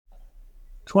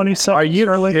27. Are you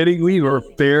kidding? We were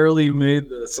barely made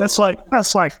this. That's like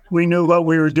we knew what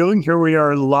we were doing. Here we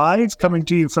are live, coming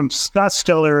to you from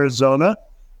Scottsdale, Arizona.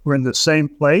 We're in the same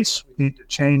place. We need to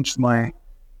change my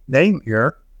name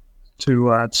here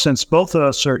to since both of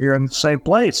us are here in the same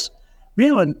place. We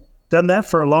haven't done that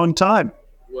for a long time.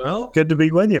 Well, good to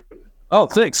be with you. Oh,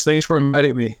 thanks. Thanks for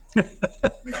inviting me.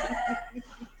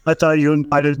 I thought you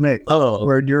invited me. Oh,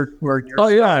 where'd your oh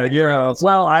yeah.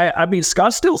 Well, I mean,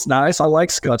 Scottsdale's nice. I like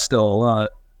Scottsdale a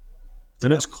lot.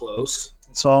 And it's close.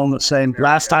 It's all in the same area.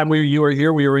 Last time you were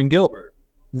here, we were in Gilbert.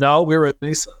 No, we were at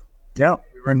Mesa. Yeah,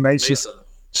 we were in Mesa.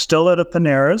 Still at a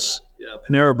Panera's. Yeah,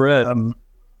 Panera Bread. Oh,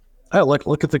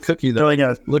 look at the cookie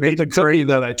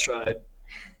that I tried.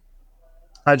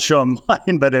 I'd show them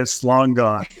mine, but it's long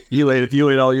gone. You ate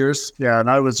all yours? Yeah, and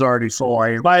I was already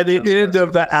full. By the end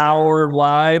of the hour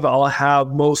live, I'll have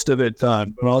most of it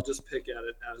done, but I'll just pick at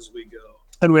it as we go.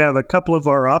 And we have a couple of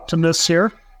our optimists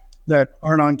here that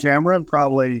aren't on camera and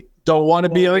probably don't want to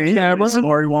be on camera,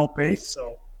 or won't be.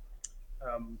 So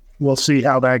we'll see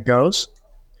how that goes.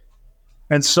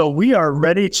 And so we are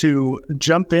ready to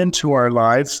jump into our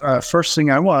live. First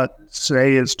thing I want to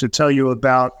say is to tell you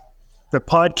about the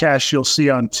podcast you'll see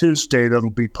on Tuesday that'll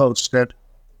be posted.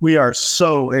 We are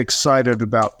so excited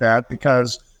about that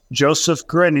because Joseph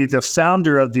Grenny, the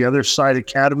founder of the Other Side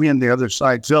Academy and the Other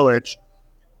Side Village,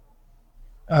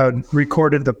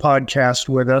 recorded the podcast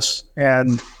with us.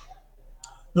 And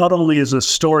not only is the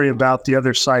story about the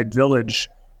Other Side Village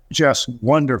just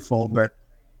wonderful, but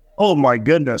oh my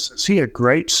goodness, is he a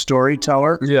great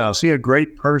storyteller? Yeah. Is he a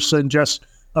great person? Just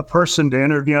a person to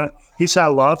interview. He's had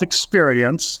a lot of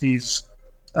experience. He's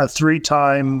a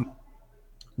 3-time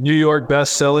New York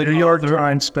bestselling. New York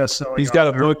Times bestselling. He's got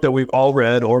a book that we've all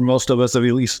read, or most of us have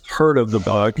at least heard of the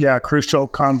book. Yeah, Crucial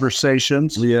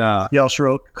Conversations. Yeah. He also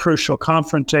wrote Crucial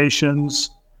Confrontations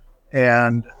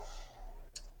and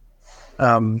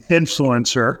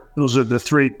Influencer. Those are the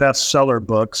 3 bestseller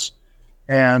books.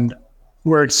 And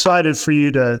we're excited for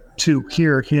you to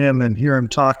hear him and hear him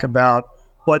talk about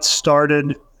what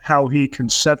started, how he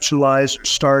conceptualized or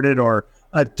started or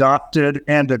adopted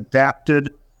and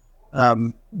adapted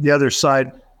the Other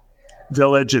Side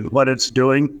Village and what it's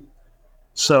doing.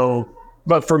 So,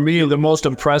 but for me, the most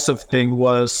impressive thing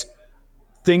was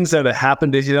things that had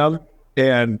happened to him.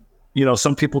 And,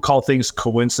 some people call things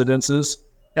coincidences.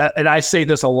 And I say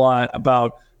this a lot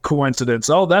about coincidence.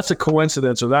 Oh, that's a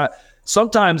coincidence or that.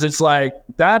 Sometimes it's like,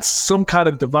 that's some kind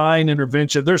of divine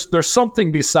intervention. There's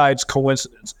something besides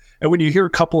coincidence. And when you hear a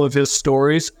couple of his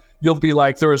stories, you'll be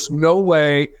like, there's no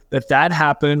way that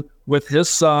happened with his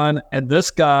son and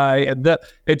this guy. And that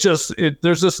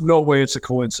there's just no way it's a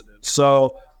coincidence.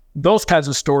 So those kinds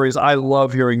of stories, I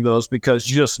love hearing those because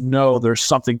you just know there's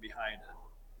something behind it.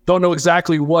 Don't know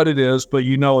exactly what it is, but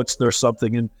there's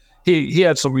something. And he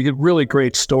had some really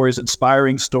great stories,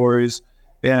 inspiring stories,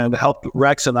 and helped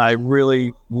Rex and I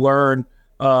really learn.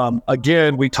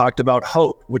 Again, we talked about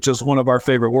hope, which is one of our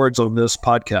favorite words on this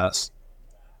podcast.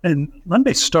 And let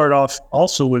me start off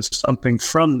also with something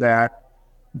from that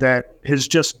has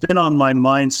just been on my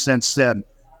mind since then.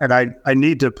 And I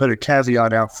need to put a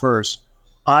caveat out first.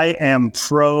 I am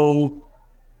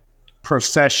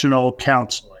pro-professional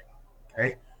counseling,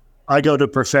 okay? I go to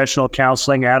professional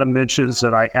counseling. Adam mentions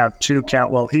that I have 2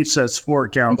 he says 4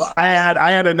 counselors. I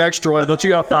had an extra one. Don't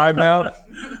you have 5 now?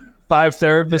 5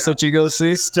 therapists that you go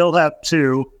see? Still have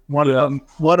 2. One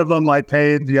of them I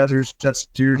paid. The other's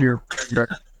just junior.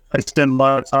 I spend a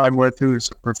lot of time with,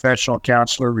 who's a professional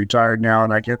counselor, retired now,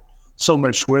 and I get so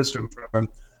much wisdom from him.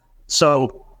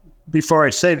 So before I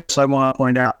say this, I want to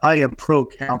point out I am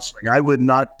pro-counseling. I would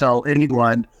not tell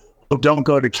anyone, oh, don't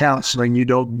go to counseling. You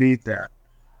don't need that.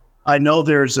 I know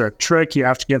there's a trick. You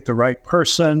have to get the right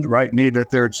person, the right need.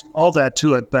 There's all that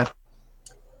to it. But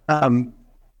a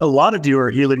lot of you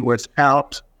are healing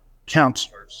without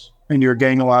counselors, and you're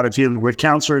getting a lot of healing with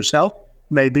counselors' help,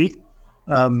 maybe.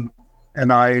 And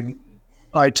I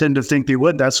tend to think you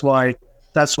would. That's why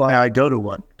I go to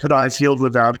one. Could I have healed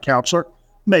without a counselor?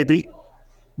 Maybe.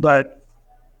 But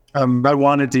I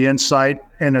wanted the insight,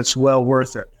 and it's well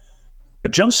worth it.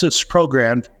 Joseph's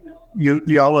program, you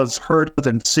all have heard of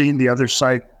and seen the Other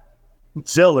Side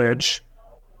Village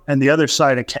and the Other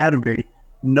Side Academy.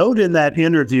 Note in that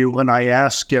interview when I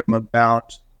asked him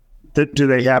about do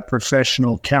they have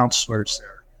professional counselors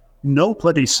there?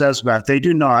 Nobody says about it. They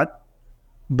do not.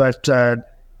 But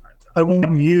I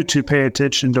want you to pay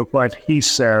attention to what he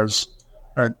says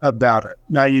about it.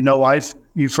 Now,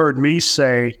 you've heard me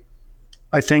say,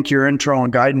 I think your internal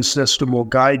guidance system will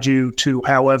guide you to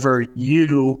however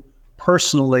you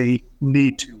personally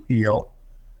need to heal.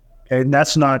 Okay, and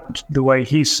that's not the way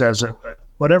he says it,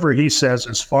 but whatever he says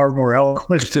is far more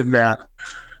eloquent than that,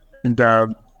 and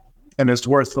it's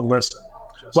worth the listen.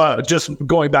 Well, just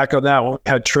going back on that, we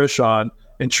had Trish on,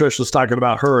 and Trish was talking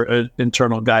about her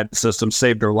internal guidance system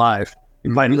saved her life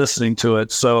by listening to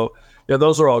it. So yeah,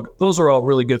 those are all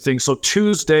really good things. So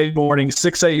Tuesday morning,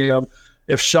 6 a.m.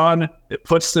 If Sean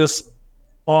puts this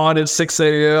on at 6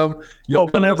 a.m., you'll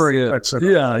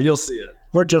see it.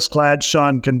 We're just glad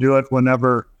Sean can do it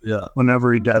whenever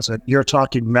he does it. You're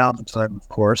talking Mountain Time, of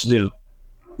course. Yeah.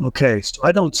 Okay, so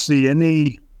I don't see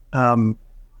any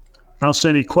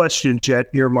questions yet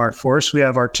earmarked for us. We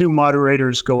have our two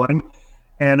moderators going.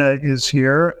 Anna is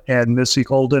here, and Missy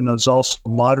Holden is also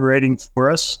moderating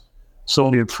for us. So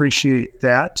we appreciate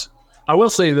that. I will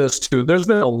say this too. There's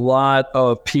been a lot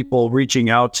of people reaching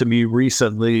out to me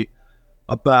recently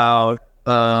about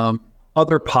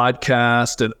other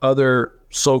podcasts and other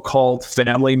so-called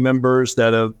family members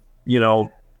that have,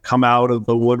 come out of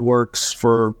the woodworks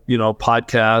for,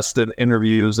 podcasts and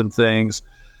interviews and things.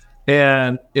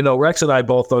 And, Rex and I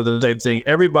both know the same thing.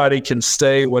 Everybody can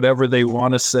say whatever they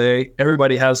want to say.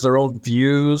 Everybody has their own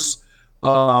views.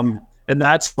 And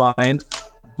that's fine.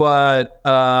 But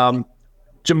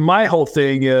my whole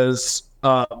thing is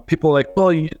people are like,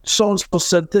 well, so-and-so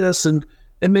said this and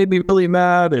it made me really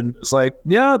mad. And it's like,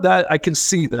 yeah, that I can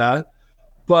see that.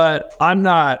 But I'm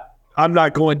not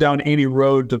going down any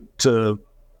road to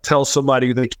tell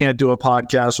somebody they can't do a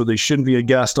podcast or they shouldn't be a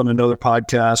guest on another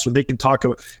podcast, or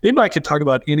anybody can talk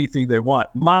about anything they want.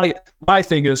 My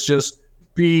thing is just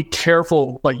be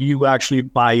careful what you actually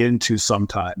buy into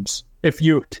sometimes. If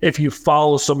you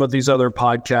follow some of these other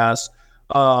podcasts,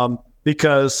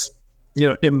 because,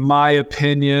 in my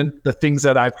opinion, some of the things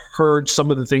that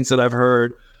I've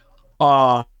heard,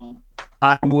 I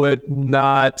would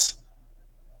not,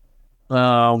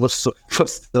 what's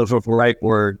the right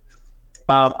word?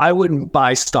 I wouldn't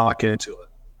buy stock into it.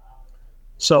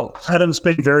 So Adam's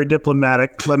being very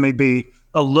diplomatic. Let me be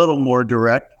a little more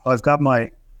direct. I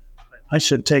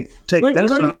should take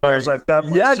this on, I've got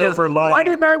my silver line. Why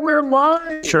didn't I wear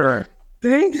mine? Sure.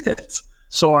 Dang it.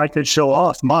 So I could show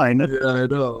off mine. Yeah, I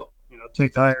know.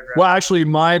 Take the higher ground. Well, actually,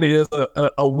 mine is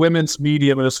a women's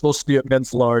medium, and it's supposed to be a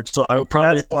men's large. So it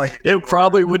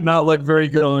probably would not look very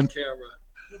good on camera.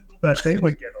 But they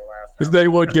would get a laugh. They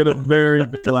would get a very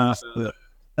big laugh at it.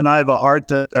 And I have a heart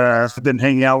that I've been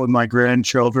hanging out with my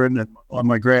grandchildren, and one of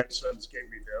my grandsons gave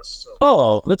me this. So.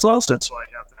 Oh, that's awesome. That's why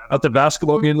I have that. At the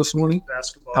basketball game this morning?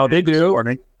 How'd they do?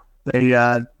 Morning.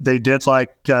 They did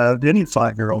like any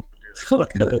 5-year-old.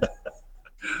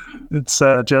 It's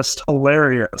just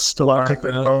hilarious to look at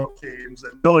both teams.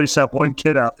 And Billy just have one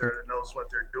kid out there that knows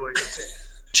what they're doing.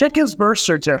 Check his birth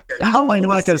certificate. How am I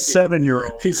like a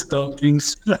 7-year-old? He's dunking.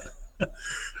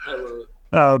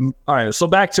 All right, so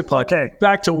back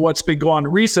to what's been going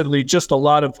on recently. Just a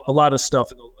lot of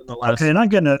stuff in the last. Okay, and I'm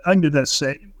gonna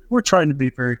say we're trying to be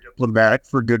very diplomatic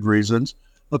for good reasons.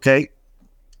 Okay,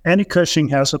 Annie Cushing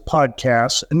has a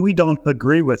podcast, and we don't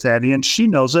agree with Annie, and she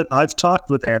knows it. I've talked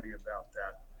with Annie about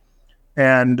that,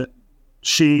 and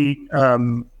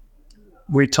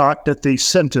we talked at the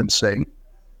sentencing,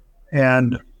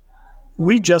 and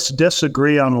we just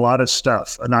disagree on a lot of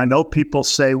stuff. And I know people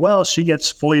say, well, she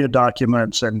gets FOIA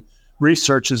documents and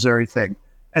researches everything.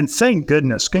 And thank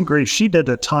goodness, good grief, she did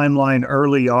a timeline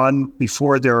early on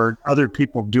before there were other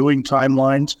people doing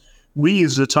timelines. We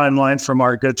use the timeline from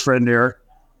our good friend there,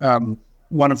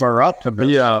 one of our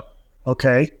optimists. Yeah.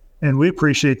 Okay. And we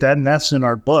appreciate that. And that's in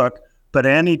our book. But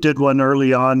Annie did one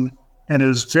early on, and it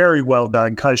was very well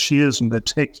done because she is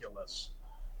meticulous.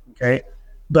 Okay.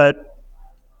 But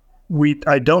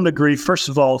I don't agree. First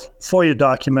of all, FOIA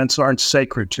documents aren't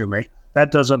sacred to me.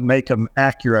 That doesn't make them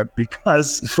accurate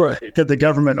because the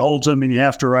government holds them and you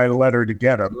have to write a letter to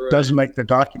get them. Right. Doesn't make the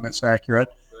documents accurate.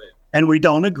 Right. And we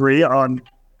don't agree on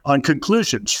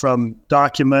conclusions from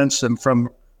documents, and from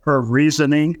her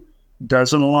reasoning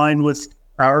doesn't align with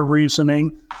our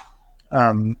reasoning.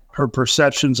 Her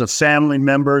perceptions of family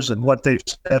members and what they've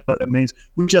said, what it means.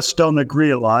 We just don't agree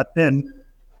a lot. And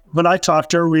when I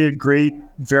talked to her, we agreed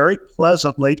very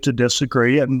pleasantly to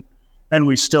disagree, and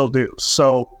we still do.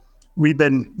 So we've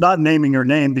been not naming her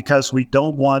name because we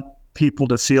don't want people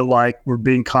to feel like we're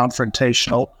being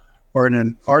confrontational or in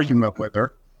an argument with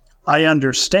her. I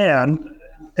understand,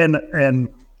 and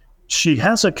she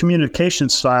has a communication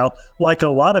style like a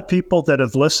lot of people that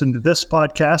have listened to this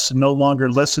podcast and no longer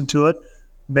listen to it.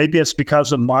 Maybe it's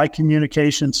because of my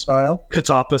communication style. It's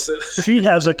opposite. She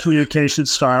has a communication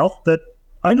style that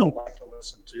I don't like to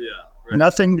listen to. Yeah,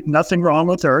 right. Nothing wrong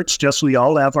with her. It's just we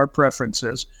all have our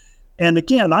preferences. And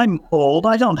again, I'm old.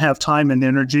 I don't have time and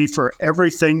energy for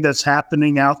everything that's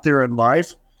happening out there in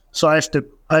life. So I have to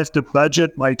I have to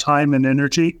budget my time and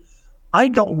energy. I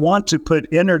don't want to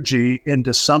put energy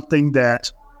into something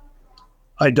that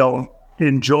I don't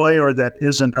enjoy or that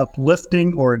isn't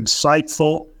uplifting or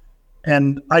insightful.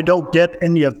 And I don't get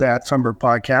any of that from her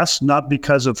podcast, not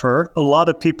because of her. A lot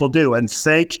of people do, and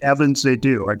thank heavens they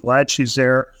do. I'm glad she's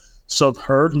there so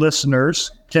her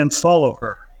listeners can follow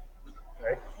her.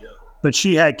 Okay. Yeah. But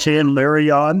she had Kay and Larry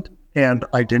on, and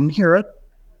I didn't hear it.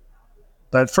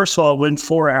 But first of all, within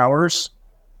 4 hours,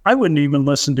 I wouldn't even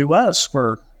listen to us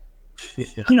for,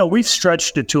 we've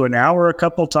stretched it to an hour a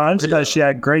couple times because she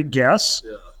had great guests.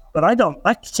 Yeah. But I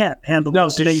can't handle. No,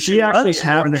 did she actually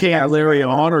have Kay and Larry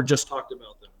on, or just talked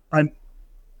about them?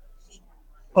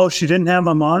 She didn't have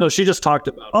them on? No, she just talked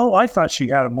about them. Oh, I thought she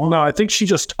had them on. No, I think she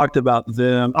just talked about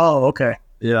them. Oh, okay.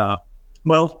 Yeah.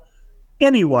 Well,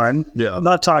 anyone, I'm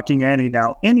not talking Annie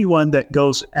now, anyone that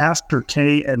goes after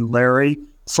Kay and Larry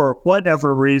for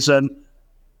whatever reason,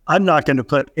 I'm not going to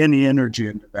put any energy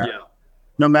into that,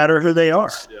 no matter who they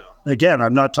are. Yeah. Again,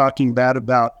 I'm not talking bad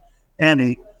about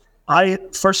Annie.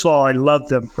 First of all, I love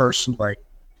them personally.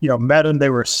 Met them. They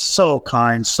were so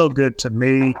kind, so good to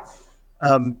me.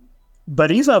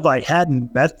 But even if I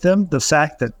hadn't met them, the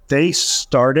fact that they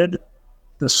started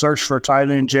the search for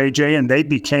Tyler and JJ, and they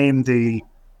became the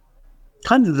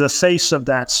kind of the face of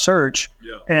that search.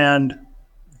 Yeah. And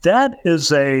that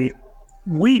is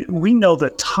we know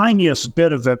the tiniest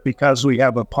bit of it because we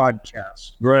have a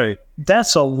podcast. Right.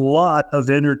 That's a lot of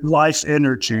life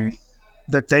energy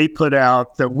that they put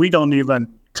out that we don't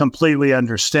even completely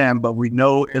understand, but we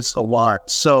know it's a lot.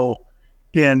 So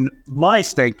in my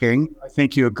thinking, I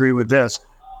think you agree with this,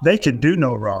 they can do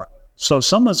no wrong. So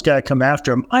someone's got to come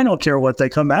after them. I don't care what they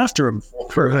come after them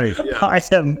for. Right. Yeah.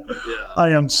 I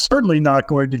am certainly not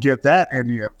going to give that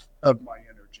any of my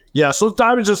energy. Yeah. So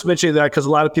I was just mentioning that because a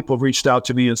lot of people have reached out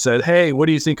to me and said, hey, what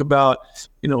do you think about,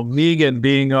 Megan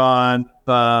being on,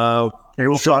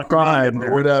 we'll talk crime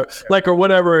or whatever, or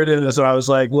whatever it is. So I was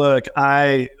like, look,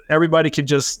 everybody can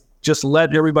just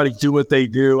let everybody do what they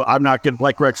do. I'm not going to,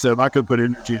 like Rex said, I'm not going to put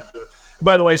energy into it.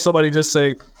 By the way, somebody just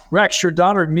say, Rex, your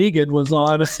daughter Megan was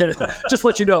on. Just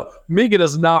let you know, Megan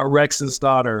is not Rex's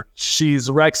daughter. She's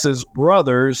Rex's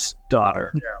brother's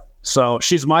daughter. Yeah. So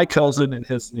she's my cousin and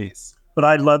his niece. But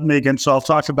I love Megan, so I'll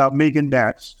talk about Megan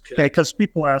next. Okay, because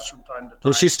people ask from time to time.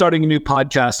 So she's starting a new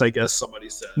podcast, I guess somebody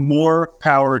said. More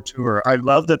power to her. I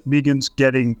love that Megan's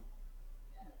getting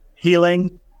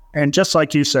healing. And just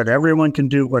like you said, everyone can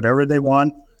do whatever they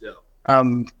want. Yeah.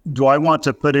 Do I want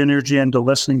to put energy into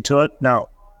listening to it? No.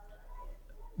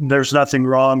 There's nothing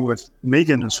wrong with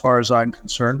Megan as far as I'm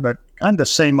concerned, but kind of the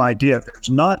same idea.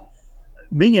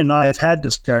 Megan and I have had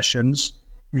discussions.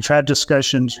 We've had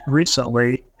discussions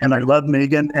recently, and I love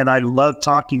Megan, and I love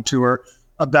talking to her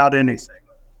about anything.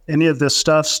 Any of this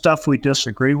stuff we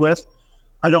disagree with.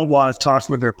 I don't want to talk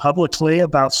with her publicly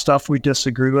about stuff we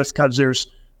disagree with because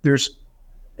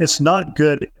it's not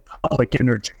good public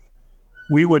energy.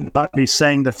 We would not be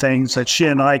saying the things that she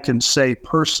and I can say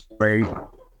personally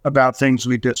about things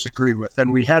we disagree with.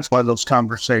 And we had one of those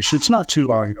conversations not too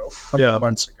long ago, a couple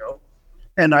months ago.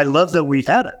 And I love that we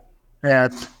had it.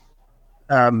 And,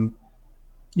 I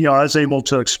was able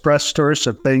to express to her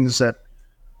some things that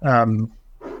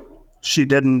she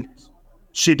didn't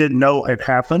know had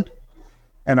happened.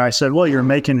 And I said, well, you're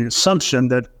making an assumption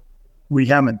that we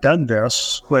haven't done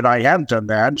this, but I have done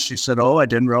that. And she said, oh, I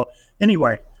didn't realize.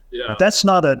 Anyway, that's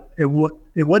not it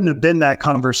wouldn't have been that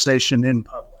conversation in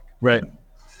public. Right.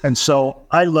 And so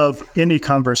I love any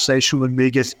conversation with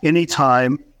Megan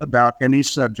anytime about any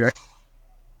subject,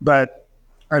 but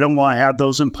I don't want to have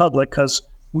those in public because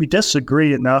we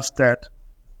disagree enough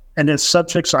and it's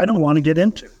subjects I don't want to get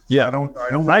into. Yeah,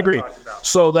 I agree.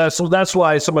 So that's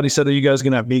why somebody said, are you guys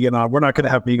going to have Megan on? We're not going to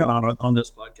have Megan on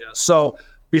this podcast. So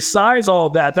besides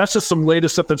all that, that's just some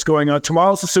latest stuff that's going on.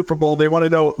 Tomorrow's the Super Bowl. They want to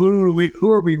know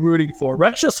who are we rooting for?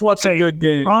 Rex just wants a good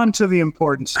game. On to the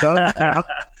important stuff.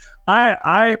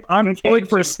 I'm pulling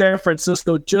for San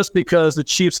Francisco just because the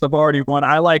Chiefs have already won.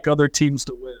 I like other teams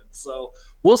to win. So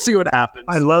we'll see what happens.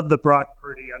 I love the Brock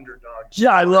Purdy underdog.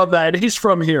 Yeah, I love that. And he's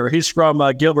from here. He's from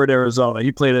Gilbert, Arizona.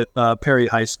 He played at Perry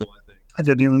High School, I think. I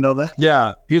didn't even know that.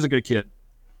 Yeah, he's a good kid.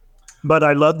 But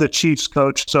I love the Chiefs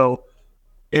coach. So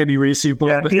Andy Reese.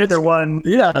 Either one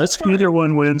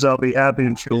wins, I'll be happy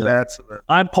and feel that.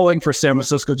 I'm pulling for San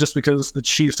Francisco just because the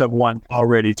Chiefs have won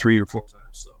already 3 or 4 times.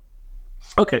 So.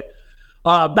 Okay.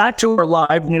 Back to our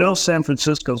live. San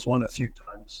Francisco's won a few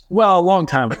times. Well, a long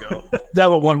time ago. That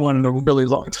one in a really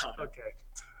long time.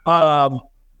 Okay.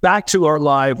 Back to our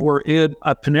live. We're in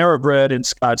a Panera Bread in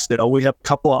Scottsdale. We have a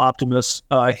couple of optimists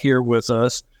here with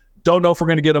us. Don't know if we're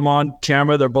going to get them on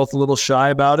camera. They're both a little shy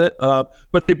about it.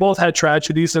 But they both had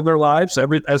tragedies in their lives,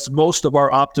 as most of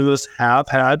our optimists have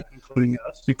had,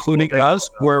 including us.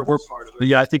 We're part of it.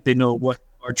 Yeah, I think they know what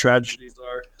our tragedies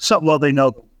are. So, well, they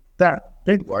know that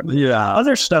big one. Yeah.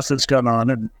 Other stuff that's gone on.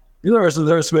 And there's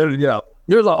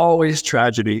always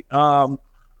tragedy.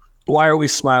 Why are we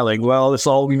smiling? Well, it's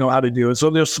all we know how to do. And so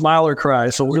there's smile or cry.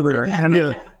 So we're there.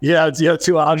 Yeah,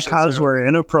 two options. Because we're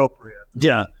inappropriate.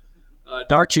 Yeah.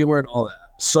 Dark humor and all that.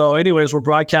 So anyways, we're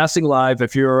broadcasting live.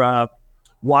 If you're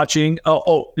watching,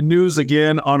 news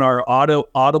again on our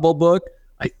Audible book.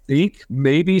 I think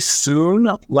maybe soon,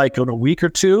 like in a week or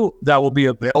two, that will be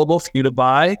available for you to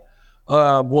buy.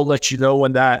 We'll let you know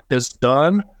when that is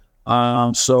done.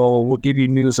 So we'll give you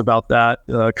news about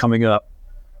that coming up.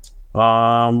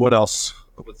 What else?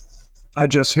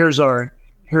 Here's our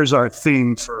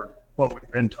theme for what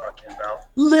we've been talking about.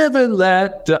 Live and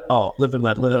let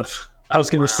live. I was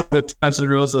going to sing the Guns N'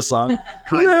 Roses song.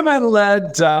 Live and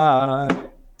let die.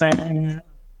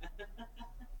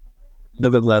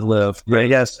 Live and let live. Yeah, you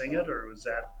guys sing it, or was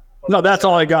that? No, that's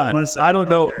all I got. I don't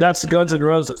know. That's Guns N'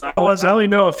 Roses. I only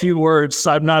know a few words.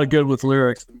 I'm not good with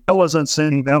lyrics. I wasn't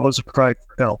singing. That was a cry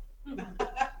for help.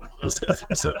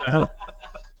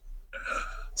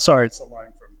 Sorry, it's a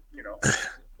line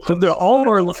from, They're all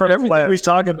from everything we're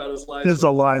talking about is lines. There's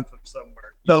a line from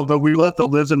somewhere. No, but we let the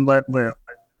live and let live.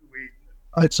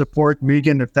 I support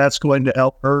Megan if that's going to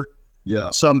help her.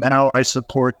 Yeah. Somehow I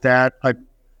support that.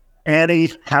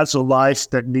 Annie has a life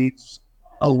that needs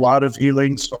a lot of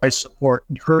healing, so I support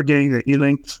her getting the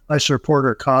healing. I support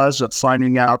her cause of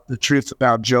finding out the truth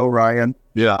about Joe Ryan.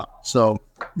 Yeah. So,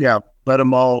 yeah, let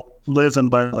them all live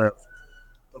and let live.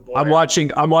 I'm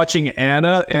watching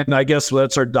Anna, and I guess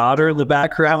that's her daughter in the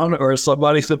background, or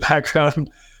somebody in the background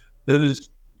that is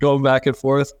going back and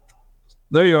forth.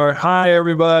 There you are. Hi,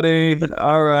 everybody.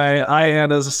 All right. Hi,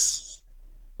 Anna's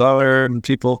daughter and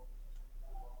people.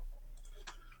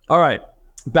 All right.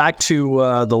 Back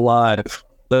to the live.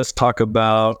 Let's talk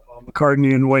about Paul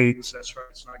McCartney and Wings. That's right.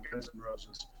 It's not Guns N'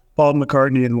 Roses. Paul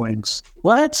McCartney and Wings.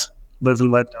 What? Live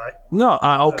and Let Die. No.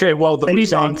 Okay. Well, the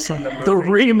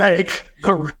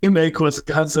remake was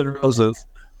Guns N' Roses.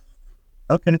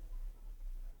 Okay.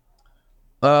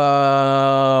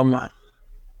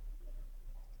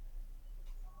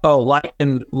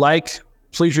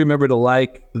 Please remember to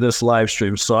like this live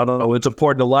stream. So I don't know. It's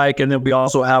important to like, and then we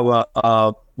also have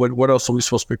what else are we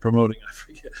supposed to be promoting? I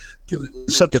forget.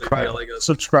 Subscribe and like.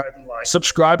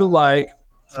 Subscribe and like.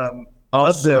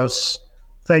 Love this.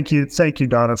 Thank you,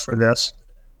 Donna, for this.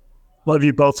 Love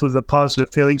you both with the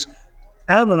positive feelings.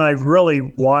 Adam and I really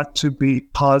want to be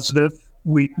positive.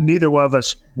 Neither one of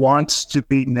us wants to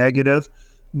be negative.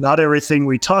 Not everything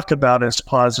we talk about is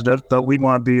positive, but we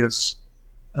want to be as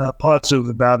positive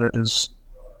about it as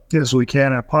we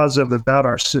can, and positive about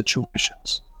our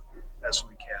situations as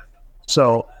we can.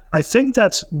 So I think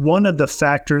that's one of the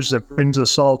factors that brings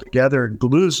us all together and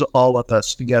glues all of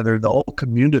us together, the whole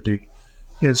community,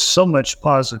 is so much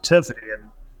positivity. And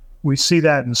we see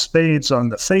that in spades on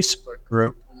the Facebook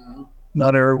group.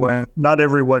 Not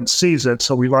everyone sees it,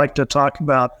 so we like to talk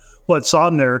about what's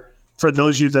on there for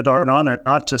those of you that aren't on it,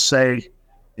 not to say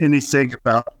anything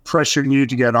about pressuring you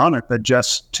to get on it, but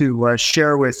just to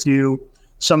share with you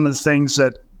some of the things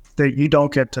that you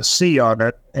don't get to see on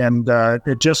it. And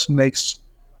it just makes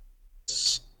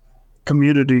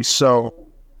community so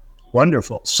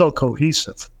wonderful, so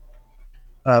cohesive.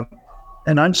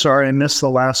 And I'm sorry, I missed the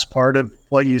last part of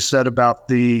what you said about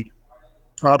the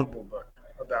Audible book.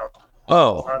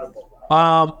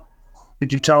 Audible.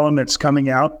 Did you tell them it's coming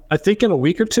out? I think in a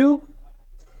week or two.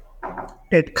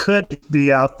 It could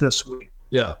be out this week.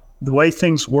 Yeah. The way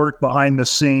things work behind the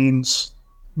scenes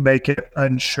make it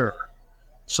unsure.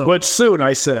 So, but soon,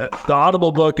 I said. The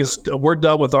Audible book we're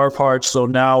done with our part, so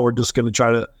now we're just going to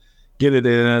try to get it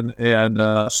in.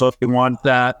 And so if you want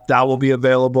that will be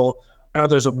available.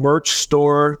 There's a merch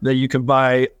store that you can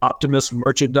buy Optimus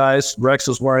merchandise. Rex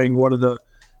is wearing one of the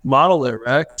model there,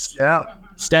 Rex. Yeah.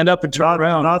 Stand up and turn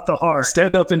around. Not the heart.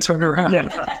 Stand up and turn around.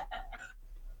 Yeah.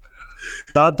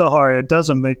 Not the heart. It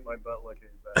doesn't make my butt look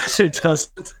any better. It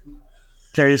doesn't.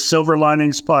 Okay, Silver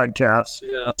Linings Podcast.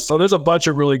 Yeah. So there's a bunch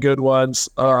of really good ones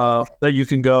that you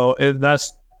can go. And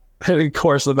that's, and of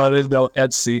course, I didn't know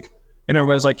Etsy. And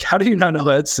everybody's like, how do you not know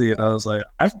Etsy? And I was like,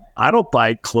 I don't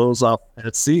buy clothes off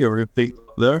Etsy or anything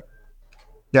there.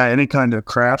 Yeah, any kind of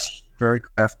crafts, very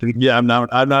crafty. Yeah, I'm not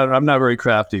very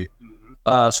crafty.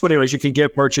 So anyways, you can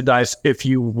get merchandise if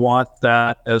you want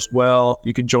that as well.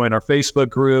 You can join our Facebook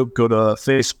group. Go to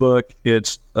Facebook.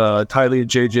 It's Tylee and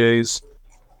JJ's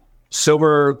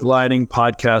Silver Lining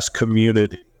Podcast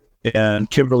Community. and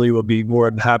Kimberly will be more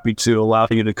than happy to allow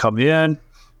you to come in,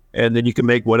 and then you can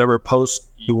make whatever post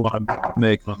you want to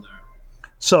make on there.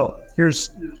 So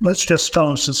let's just tell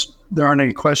them, since there aren't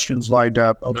any questions lined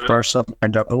up, but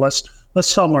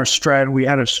let's tell them our strategy. We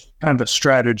had a kind of a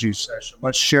strategy session.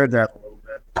 Let's share that a little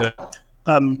bit.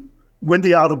 Okay. When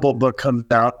the Audible book comes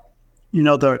out,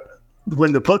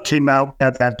 when the book came out, we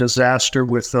had that disaster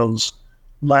with those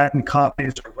Latin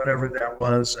copies or whatever that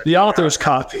was. The author's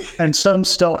copy. And some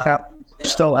still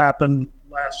happened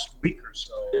last week or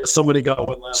so. Somebody got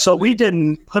one last So we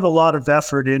didn't put a lot of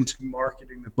effort into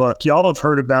marketing the book. Y'all have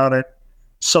heard about it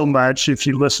so much if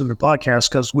you listen to the podcast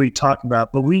because we talk about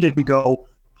it, but we didn't go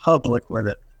public with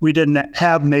it. We didn't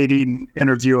have Nadine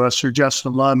interview us or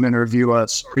Justin Lum interview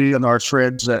us or even our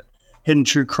friends at Hidden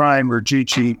True Crime or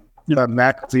Gigi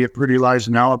McAfee at Pretty Lies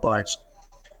and Alibis.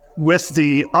 With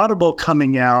the Audible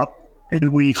coming out,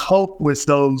 and we hope with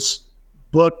those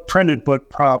printed book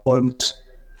problems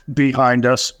behind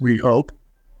us, we hope.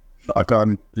 Knock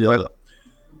on. Yeah.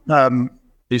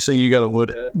 You say you got a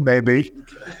wood head? Maybe.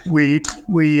 We're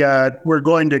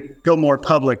going to go more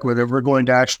public with it. We're going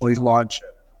to actually launch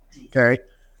it. Okay.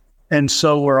 And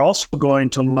so we're also going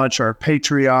to launch our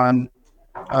Patreon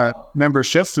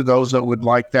membership for those that would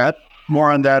like that.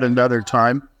 More on that another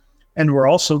time. And we're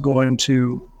also going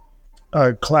to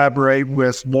collaborate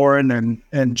with Lauren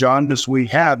and John as we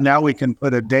have. Now we can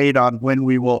put a date on when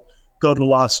we will go to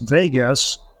Las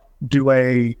Vegas, do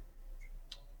a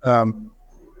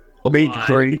meet and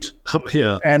greet,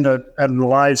 and a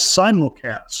live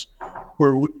simulcast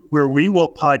where we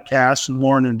will podcast and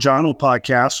Lauren and John will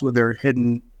podcast with their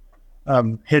hidden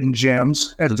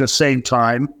gems at the same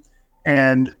time.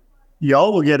 And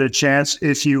y'all will get a chance,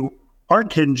 if you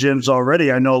aren't hidden gems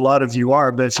already, I know a lot of you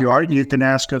are, but if you aren't, you can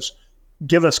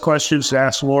give us questions to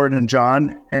ask Lauren and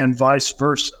John and vice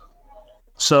versa.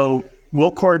 So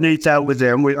we'll coordinate that with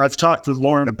them. I've talked with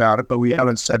Lauren about it, but we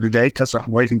haven't said today because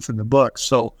I'm waiting for the book.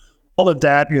 So all of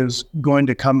that is going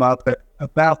to come up at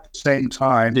about the same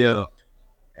time. Yeah.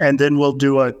 And then we'll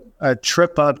do a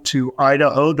trip up to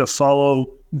Idaho to follow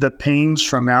the pings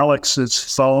from Alex's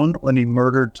phone when he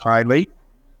murdered Tylee.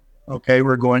 Okay,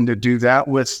 we're going to do that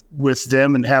with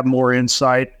them and have more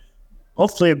insight,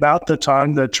 hopefully about the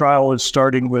time the trial is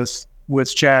starting with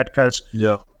Chad, because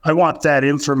I want that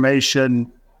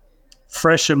information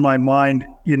fresh in my mind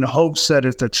in hopes that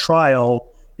at the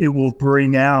trial, it will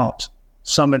bring out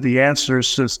some of the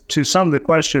answers to some of the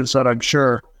questions that I'm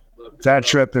sure that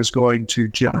trip is going to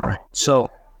generate.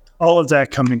 So all of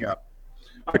that coming up.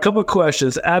 A couple of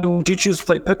questions. Adam, would you choose to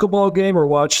play pickleball game or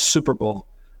watch Super Bowl?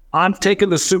 I'm taking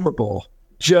the Super Bowl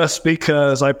just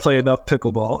because I play enough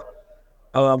pickleball.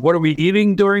 What are we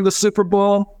eating during the Super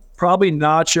Bowl? Probably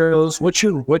nachos. What's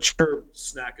your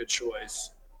snack of choice?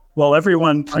 Well,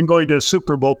 I'm going to a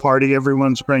Super Bowl party.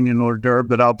 Everyone's bringing hors d'oeuvre,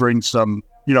 but I'll bring some,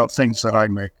 things that I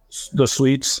make. The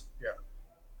sweets?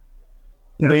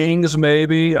 Yeah. Wings,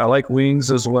 maybe. I like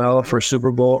wings as well for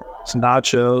Super Bowl. It's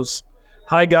nachos.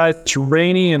 Hi, guys. It's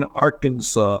rainy in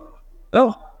Arkansas.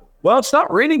 Oh, well, it's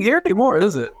not raining here anymore,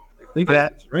 is it? I think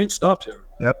rain stopped here.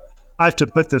 Yep. I have to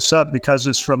put this up because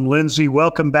it's from Lindsay.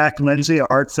 Welcome back, Lindsay. A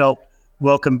heartfelt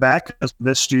welcome back. As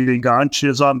missed you being gone. She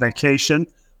is on vacation.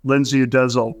 Lindsay, who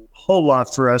does a whole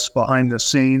lot for us behind the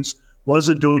scenes,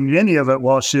 wasn't doing any of it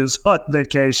while she was on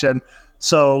vacation.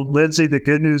 So, Lindsay, the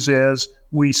good news is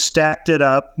we stacked it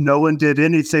up. No one did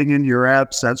anything in your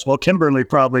absence. Well, Kimberly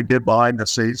probably did behind the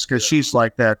scenes because she's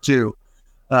like that too.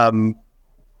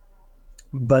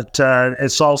 But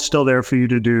it's all still there for you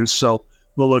to do. So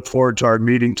we'll look forward to our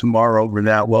meeting tomorrow over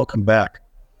that. Welcome back.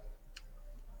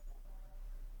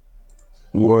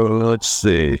 Well, let's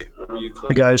see.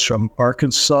 The guys from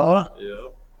Arkansas. Yeah.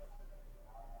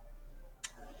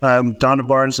 Donna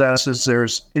Barnes asks if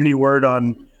there's any word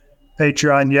on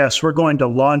Patreon. Yes, we're going to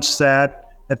launch that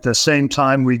at the same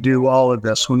time we do all of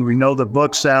this. When we know the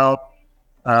book's out,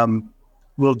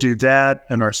 we'll do that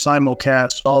and our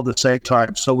simulcast all at the same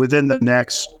time. So within the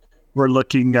next, we're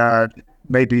looking at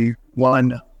maybe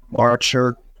 1 March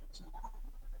or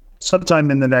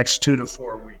sometime in the next 2 to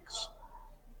 4 weeks.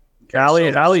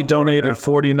 Allie donated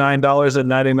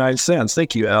 $49.99.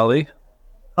 Thank you, Allie.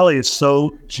 Allie is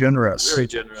so generous. Very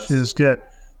generous. She's good.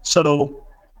 So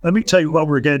let me tell you what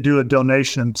we're going to do with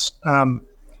donations.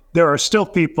 There are still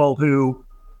people who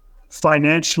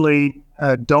financially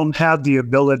don't have the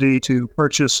ability to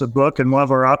purchase a book, and one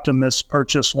of our optimists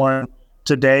purchased one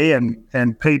today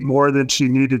and paid more than she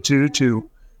needed to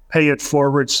pay it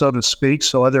forward, so to speak,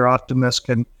 so other optimists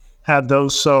can have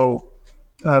those. So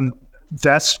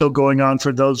that's still going on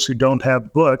for those who don't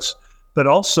have books. but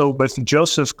also with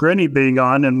Joseph Grinny being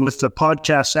on, and with the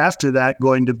podcast after that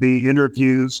going to be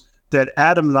interviews that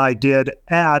Adam and I did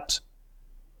at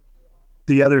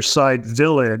the Other Side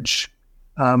Village.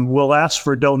 We'll ask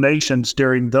for donations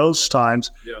during those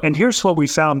times. Yeah. And here's what we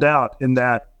found out in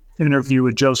that interview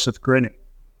with Joseph Grinny.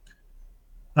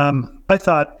 I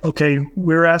thought, okay,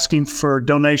 we're asking for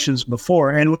donations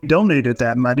before, and we donated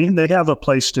that money, and they have a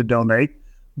place to donate,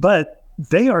 but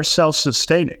they are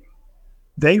self-sustaining.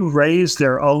 They raise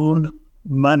their own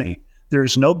money.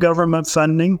 There's no government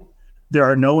funding. There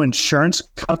are no insurance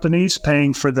companies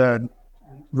paying for the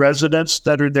residents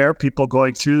that are there, people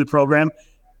going through the program,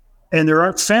 and there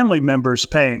aren't family members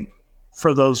paying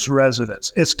for those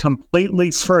residents. It's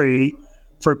completely free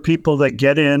for people that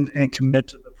get in and commit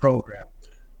to the program.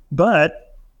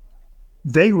 But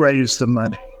they raise the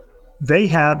money. They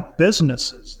have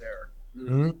businesses there.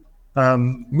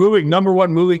 Mm-hmm. Number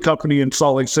one moving company in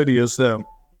Salt Lake City is them.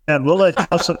 And we'll let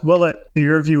the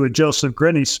interview with Joseph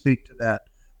Grinny speak to that.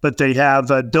 But they have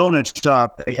a donut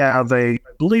shop. They have I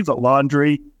believe, a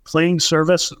laundry cleaning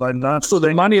service. So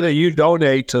the money that you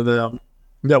donate to them,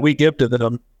 that we give to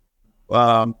them,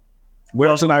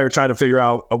 Wells and I are trying to figure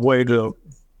out a way to.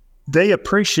 They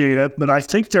appreciate it, but I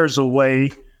think there's a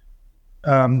way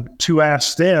to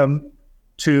ask them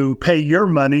to pay your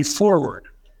money forward.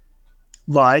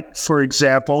 Like, for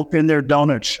example, in their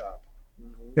donut shop,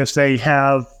 if they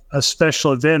have a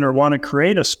special event or want to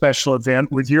create a special event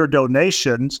with your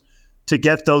donations to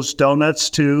get those donuts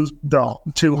to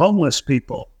homeless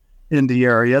people in the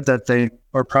area that they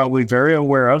are probably very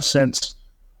aware of, since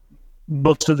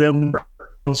most of them are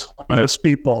those homeless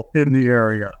people in the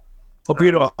area. Hope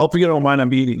you don't mind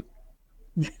I'm eating.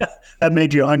 Yeah, that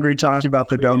made you hungry talking about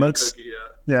the donuts?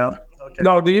 Yeah. Okay.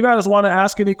 No, do you guys want to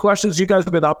ask any questions? You guys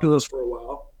have been up to this for a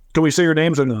while. Can we say your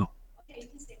names or no? Okay, you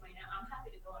can say mine now. I'm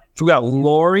happy to go on. So we got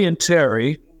Lori and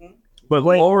Terry, but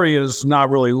Lori is not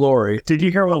really Lori. Did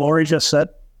you hear what Lori just said?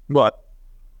 What?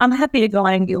 I'm happy to go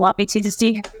on. You want me to see that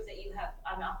you have?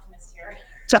 I'm an optimist here.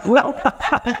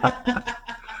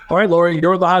 All right, Lori,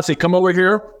 you're the hot seat. Come over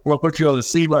here. We'll put you on the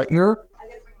seat right here. I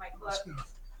gotta bring my book.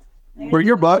 Where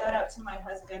your butt? Shout out to my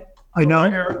husband. I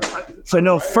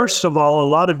know. First of all, a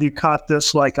lot of you caught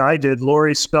this like I did.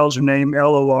 Lori spells her name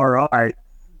Lori.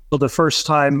 So the first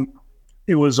time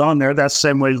it was on there, that's the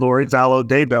same way Lori Vallow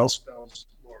Daybell spells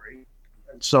Lori.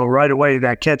 And so right away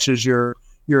that catches your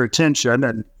attention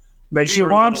and makes you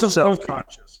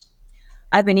self-conscious.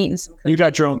 I've been eating some cookies. You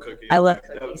got your own cookies. I love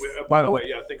cookies. By the way,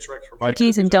 thanks Rex for my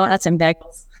cookies and donuts and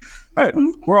bagels. All right,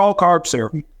 we're all carbs here.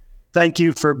 Thank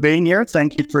you for being here.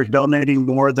 Thank you for donating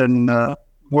more than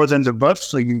the bucks,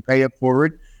 so you can pay it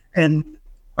forward. And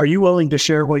are you willing to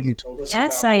share what you told us?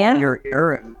 Yes, I am. You're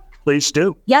here, and please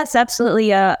do. Yes,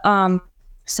 absolutely.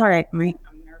 Sorry, I'm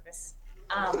nervous.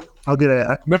 I'll get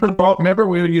it. Remember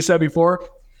what you said before?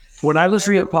 When I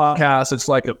listen to a podcast, it's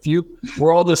like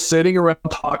we're all just sitting around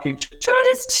talking. We're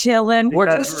just chilling. We're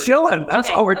just chilling. That's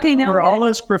all we're doing. We're all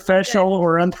as professional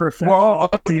or unprofessional.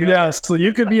 Yes. So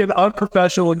you could be an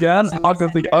unprofessional guest. I'll be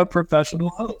the unprofessional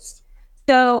host.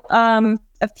 So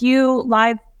a few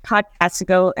live podcasts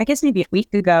ago, I guess maybe a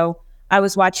week ago, I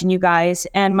was watching you guys,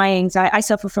 and my anxiety, I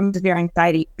suffer from severe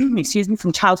anxiety,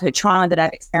 from childhood trauma that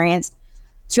I've experienced.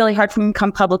 It's really hard for me to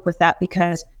come public with that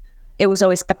because it was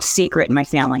always kept secret in my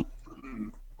family.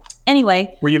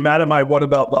 Anyway. Were you mad at my What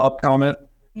About Bob comment?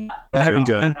 Very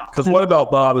good. Because What About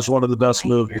Bob is one of the best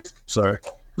movies. Sorry.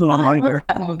 I love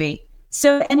that movie.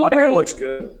 So anyway. It looks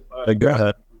good. Go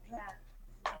ahead.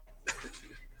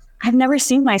 I've never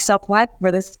seen myself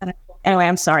for this. Anyway,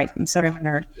 I'm sorry. I'm a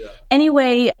nerd. Yeah.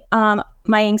 Anyway,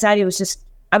 my anxiety was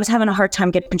I was having a hard time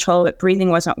getting control of it. Breathing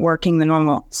wasn't working. The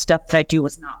normal stuff that I do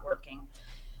was not working.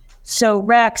 So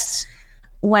Rex,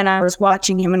 when I was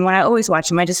watching him, and when I always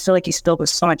watch him, I just feel like he's filled with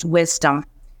so much wisdom.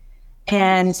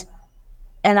 And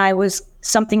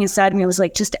something inside of me was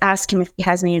like, just ask him if he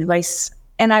has any advice.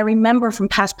 And I remember from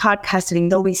past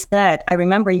podcasting, though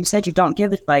you said you don't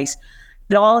give advice,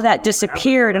 but all of that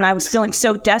disappeared, and I was feeling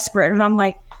so desperate. And I'm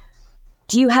like,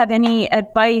 do you have any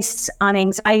advice on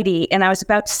anxiety? And I was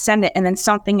about to send it, and then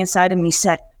something inside of me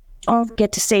said, don't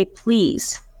forget to say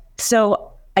please.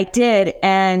 So I did,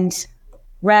 and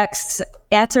Rex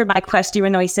answered my question,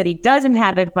 even though he said he doesn't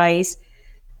have advice.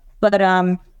 But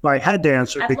I had to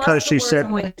answer because she said,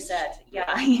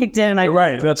 yeah, he did. You're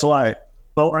right. That's a lie.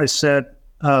 Well, I said,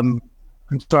 I'm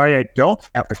sorry, I don't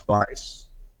have advice.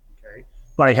 Okay,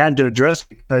 but I had to address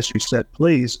it because she said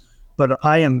please. But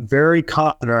I am very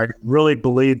confident. I really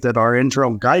believe that our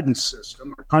internal guidance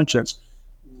system, our conscience,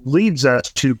 leads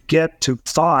us to get to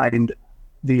find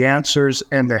the answers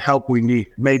and the help we need.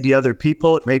 It may be other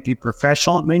people, it may be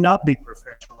professional, it may not be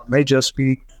professional, it may just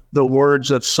be the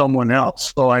words of someone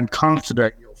else. So I'm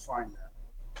confident you'll find that.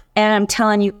 And I'm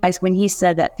telling you guys, when he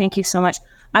said that, thank you so much.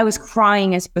 I was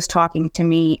crying as he was talking to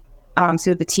me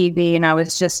through the TV, and I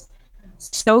was just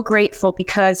so grateful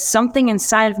because something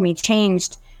inside of me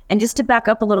changed. And just to back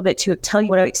up a little bit to tell you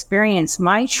what I experienced,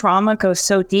 my trauma goes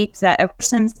so deep that ever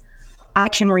since I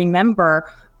can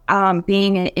remember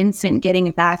being an infant, getting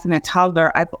a bath, and a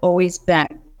toddler, I've always been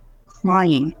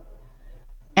crying.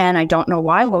 And I don't know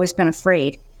why. I've always been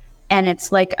afraid. And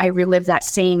it's like I relive that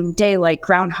same day like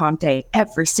Groundhog Day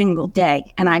every single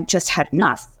day. And I just had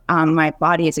enough. My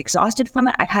body is exhausted from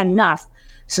it. I had enough.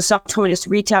 So someone told me just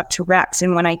reach out to Rex.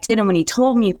 And when I did, and when he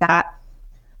told me that,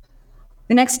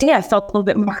 the next day I felt a little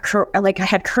bit more like I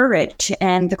had courage,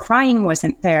 and the crying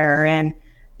wasn't there. And,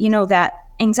 you know, that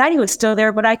anxiety was still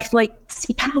there, but I could like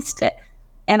see past it.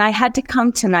 And I had to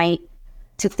come tonight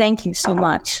to thank you so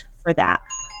much for that.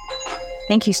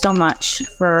 Thank you so much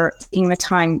for taking the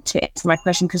time to answer my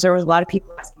question, because there was a lot of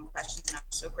people asking questions, and I'm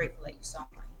so grateful that you saw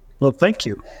mine. Well, thank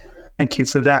you. Thank you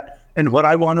for that. And what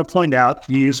I want to point out,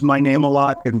 you use my name a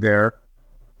lot in there,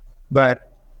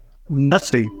 but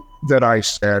nothing that I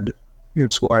said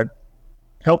is what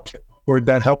helped you. Where'd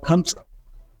that help come from?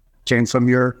 Came from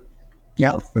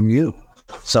from you.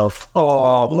 So,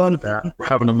 love that. We're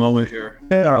having a moment here.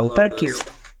 Yeah, thank you.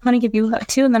 I'm going to give you a hug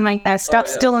too, and then I stop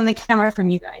stealing the camera from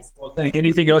you guys. Well,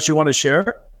 anything else you want to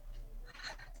share?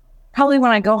 Probably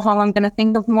when I go home, I'm going to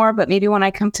think of more, but maybe when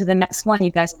I come to the next one, you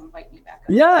guys will invite me back.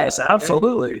 Yes,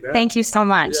 absolutely. Thank you so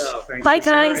much. Bye,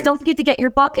 guys. Don't forget to get your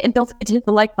buck, and don't forget to hit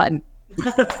the like button.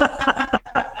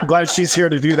 I'm glad she's here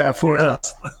to do that for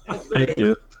us. Thank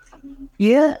you.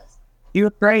 Yeah,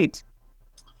 you're great.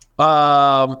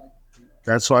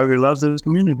 That's why we love this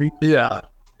community. Yeah.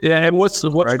 And what's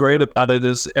great about it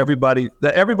is everybody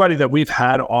that we've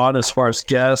had on as far as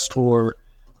guests or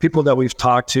people that we've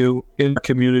talked to in the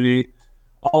community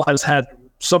all has had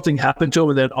something happen to them,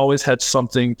 and then always had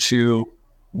something to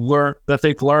learn that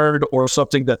they've learned, or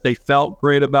something that they felt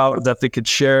great about, or that they could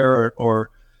share, or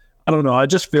I don't know. I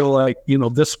just feel like, you know,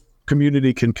 this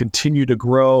community can continue to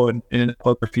grow and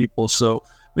other people. So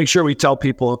make sure we tell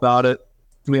people about it.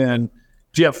 And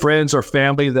if you have friends or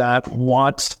family that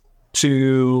want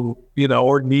to, you know,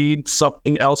 or need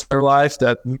something else in their life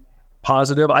that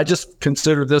positive, I just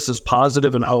consider this as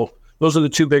positive and hope. Those are the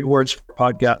two big words for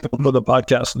the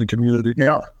podcast and the community.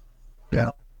 Yeah,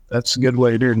 that's a good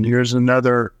way to do it. And here's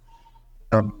another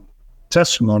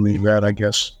testimony of that, I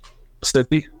guess.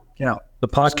 Sydney? Yeah. The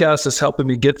podcast is helping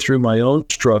me get through my own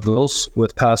struggles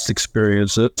with past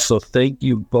experiences. So thank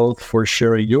you both for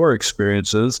sharing your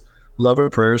experiences. Love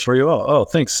and prayers for you all. Oh,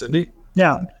 thanks, Cindy.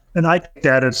 Yeah. And I take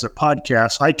that as a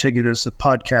podcast. I take it as a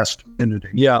podcast community.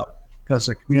 Yeah. Because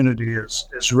the community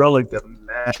is really the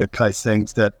magic, I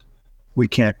think, that we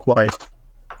can't quite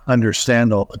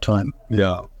understand all the time.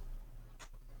 Yeah.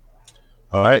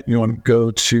 All right. You want to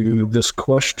go to this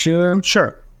question?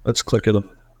 Sure. Let's click it.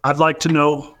 I'd like to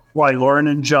know why Lauren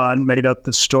and John made up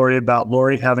the story about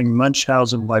Lori having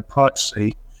Munchausen by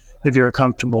proxy, if you're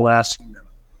comfortable asking them.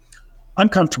 I'm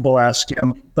comfortable asking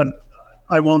them, but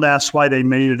I won't ask why they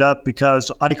made it up,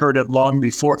 because I heard it long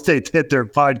before they did their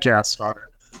podcast on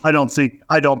it.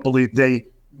 I don't believe they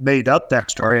made up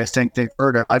that story. I think they've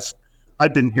heard it.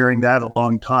 I've been hearing that a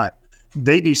long time.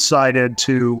 They decided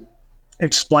to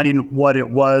explain what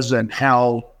it was and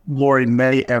how Lori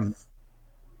may have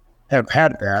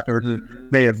had that, or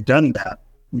may have done that.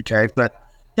 Okay. But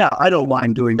yeah, I don't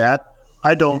mind doing that.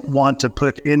 I don't want to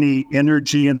put any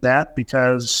energy in that,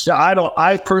 because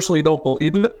I personally don't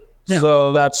believe it. Yeah.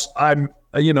 So and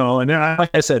like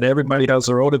I said, everybody has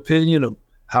their own opinion of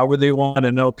however they want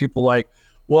to know. People like,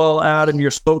 well, Adam,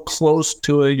 you're so close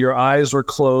to it. Your eyes were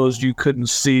closed. You couldn't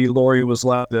see. Lori was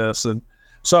like this. And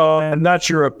that's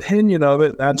your opinion of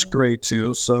it. That's great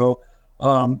too. So,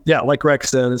 like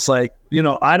Rex said, it's like,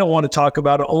 I don't want to talk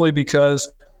about it only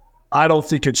because I don't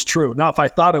think it's true. Now, if I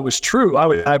thought it was true, I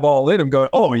would eyeball it and go,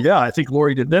 oh yeah, I think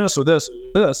Lori did this or this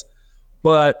or this.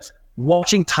 But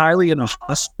watching Tylee in a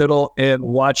hospital and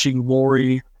watching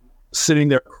Lori sitting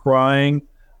there crying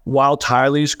while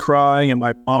Tylee's crying, and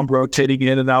my mom rotating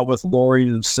in and out with Lori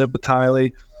and sit with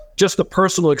Tylee, just the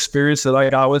personal experience that I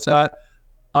got with that,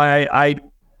 I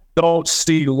don't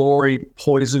see Lori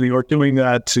poisoning or doing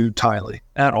that to Tylee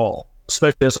at all,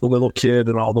 especially as a little kid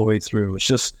and all the way through. It's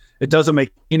just, it doesn't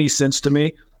make any sense to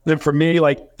me. Then for me,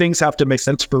 like, things have to make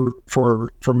sense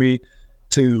for me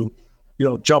to,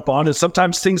 jump on. And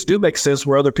sometimes things do make sense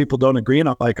where other people don't agree. And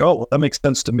I'm like, oh, well, that makes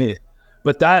sense to me.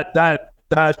 But that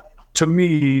to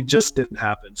me just didn't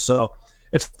happen. So,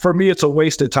 it's for me, it's a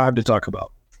waste of time to talk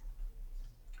about.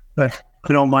 But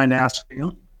I don't mind asking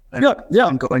them. Yeah.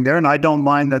 I'm going there, and I don't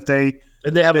mind that they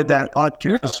have did that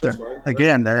podcast.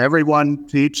 Again, everyone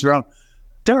to each their own.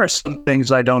 There are some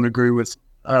things I don't agree with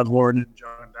Lauren and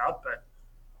John about, but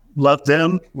love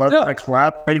them, I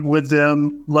collaborate with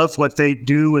them, love what they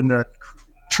do in the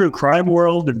true crime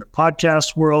world, in the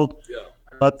podcast world. Yeah.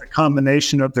 I love the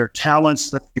combination of their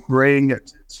talents that they bring.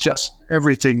 It's just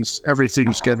everything's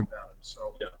good about it.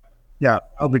 So yeah,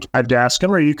 I'll be glad to ask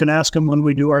them, or you can ask them when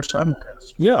we do our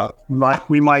simulcast. Yeah,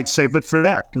 we might save it for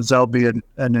that because that'll be an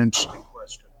interesting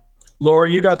question. Laura,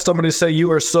 you got somebody to say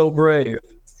you are so brave.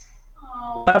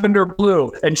 Lavender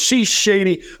Blue, and she's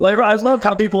shady. Like, I love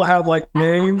how people have like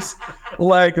names,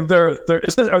 like are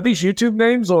these YouTube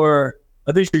names or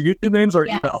are these your YouTube names or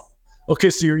email?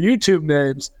 Okay, so your YouTube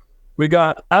names, we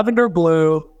got Lavender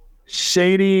Blue,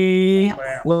 Shady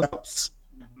Lamps.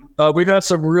 We got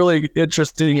some really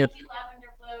interesting.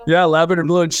 Lavender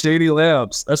Blue and Shady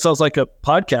Lamps. That sounds like a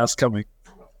podcast coming.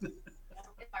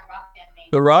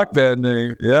 The rock band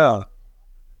name, yeah.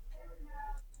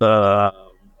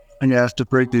 And you have to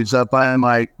break these up. I have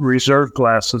my reserve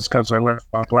glasses because I left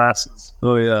my glasses.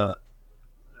 Oh, yeah.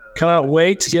 Can't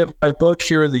wait to get my book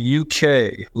here in the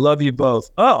UK. Love you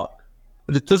both. Oh,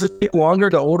 does it take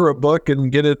longer to order a book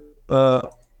and get it?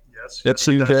 Yes. It's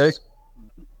UK?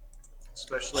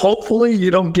 Hopefully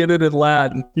you don't get it in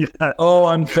Latin. Yeah. Oh,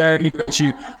 I'm begging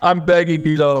you. I'm begging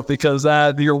you, though, because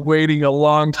you're waiting a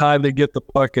long time to get the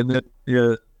book and then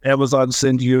Amazon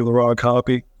sends you the wrong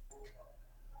copy.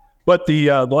 But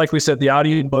like we said, the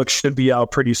audiobook should be out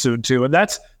pretty soon too, and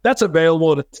that's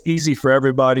available. And it's easy for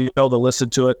everybody to be able to listen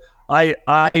to it. I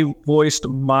voiced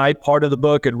my part of the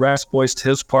book, and Rex voiced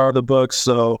his part of the book,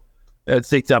 so I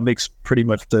think that makes pretty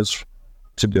much sense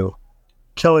to do.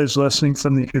 Kelly's listening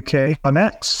from the UK on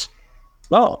X.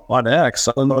 Oh, on X.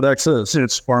 I don't know what X is.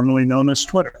 It's formerly known as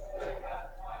Twitter.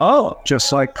 Oh,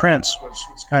 just like Prince was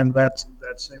kind of that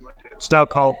same idea. It's now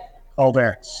called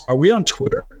X. Are we on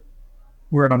Twitter?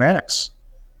 We're on X.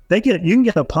 You can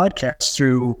get a podcast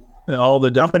through all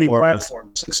the company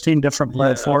platforms, 16 different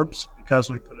platforms because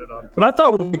we put it on. But I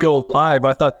thought when we go live,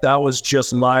 I thought that was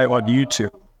just live on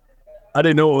YouTube. I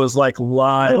didn't know it was like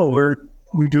live. No,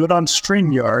 we do it on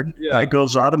StreamYard. Yeah. It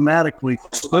goes automatically.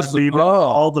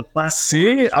 All the platforms.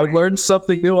 See, I learned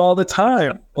something new all the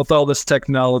time with all this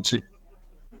technology.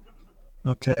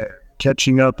 Okay.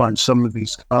 Catching up on some of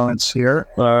these comments here.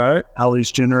 All right.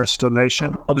 Ali's generous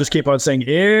donation. I'll just keep on saying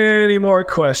any more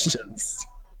questions.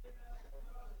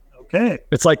 Okay.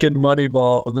 It's like in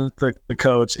Moneyball, the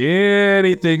coach.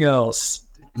 Anything else?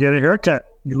 Get a haircut.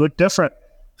 You look different.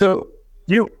 Who?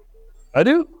 You. I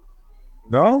do?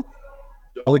 No?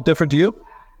 I look different to you?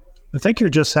 I think you're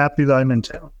just happy that I'm in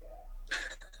town.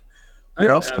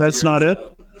 That's not it?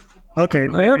 Okay,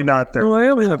 maybe not there. Well, I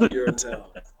am happy you're in town.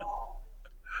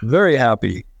 Very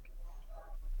happy.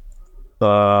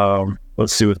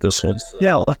 Let's see what this one.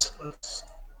 Yeah, let's.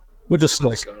 We'll just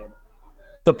like.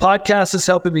 The podcast is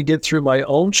helping me get through my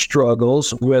own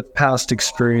struggles with past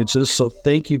experiences. So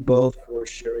thank you both for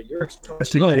sharing your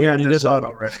experience. Yeah, you did that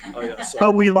already.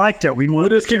 But we liked it. We'll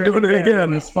just keep doing it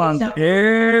again. It's fun.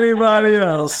 Anybody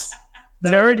else?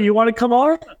 Terry, do you want to come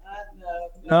on?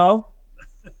 No.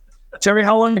 Terry,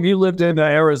 how long have you lived in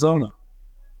Arizona?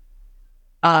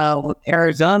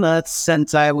 Arizona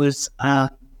since I was long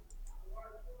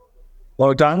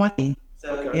time. 20.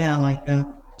 So yeah, like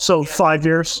so 5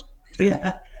 years.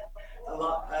 Yeah,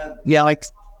 like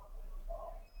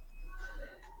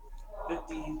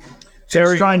 50.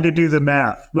 Terry's trying to do the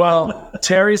math. Well,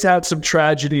 Terry's had some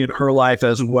tragedy in her life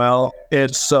as well,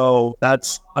 and so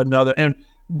that's another. And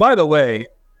by the way,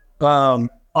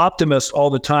 optimist all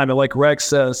the time, and like Rex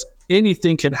says,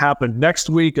 anything can happen next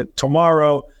week and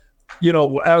tomorrow. You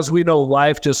know, as we know,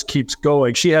 life just keeps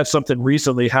going. She had something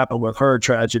recently happen with her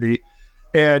tragedy.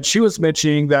 And she was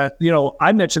mentioning that, you know,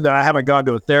 I mentioned that I haven't gone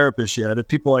to a therapist yet. And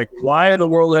people are like, why in the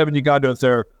world haven't you gone to a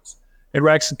therapist? And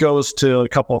Rex goes to a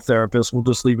couple of therapists. We'll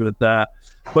just leave it at that.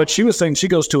 But she was saying she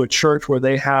goes to a church where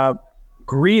they have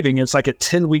grieving. It's like a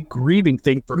 10-week grieving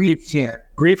thing for grief share.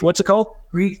 Grief, what's it called?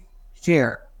 Grief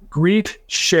share. Grief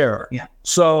share. Yeah.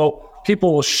 So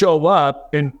people will show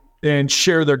up and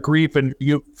share their grief, and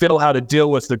you feel how to deal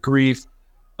with the grief.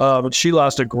 She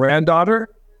lost a granddaughter.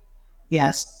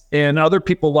 Yes. And other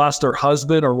people lost their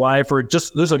husband or wife, or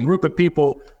just there's a group of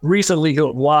people recently who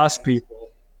have lost people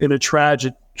in a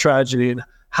tragedy and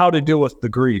how to deal with the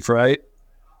grief, right?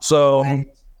 So, and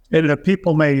the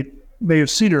people may have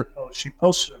seen her post. She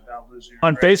posted about losing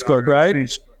on Facebook, right?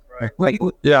 Facebook, right? Wait,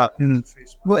 yeah.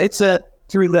 Well, it's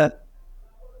through the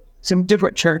some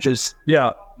different churches.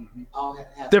 Yeah. All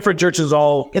have, Different churches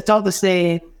all. it's all the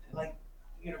same, like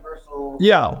universal.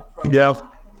 Yeah. Yeah.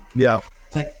 Yeah.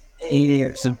 It's like 8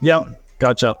 years. And Yeah.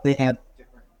 Gotcha. they have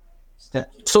different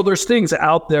steps. So there's things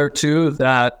out there too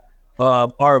that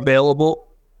are available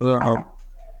for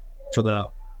that.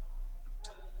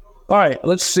 All right,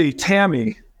 let's see.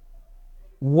 Tammy,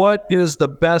 what is the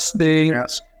best thing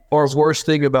Yes. or worst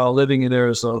thing about living in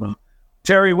Arizona?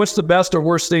 Terry, what's the best or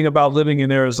worst thing about living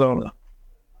in Arizona?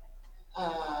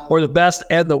 Or the best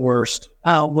and the worst?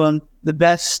 Well, the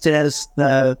best is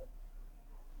the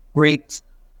great,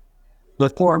 the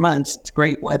 4 months, it's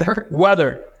great weather.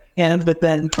 Weather. And, but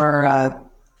then for,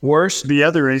 Worst? The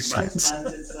other is it's,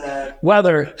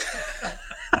 Weather.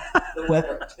 the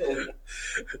weather too.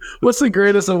 What's the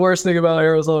greatest and worst thing about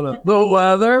Arizona? The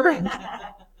weather?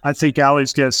 I think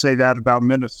Allie's going to say that about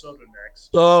Minnesota next.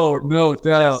 Oh, no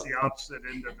doubt. The opposite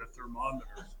end of the thermometer.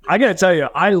 I got to tell you,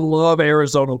 I love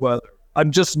Arizona weather. I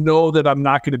just know that I'm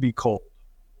not going to be cold.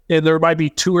 And there might be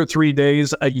 2 or 3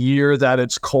 days a year that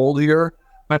it's cold here.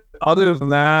 But other than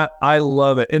that, I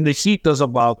love it. And the heat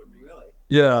doesn't bother me. Really?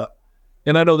 Yeah.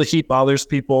 And I know the heat bothers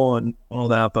people and all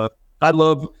that, but I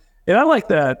like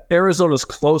that Arizona's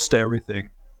close to everything.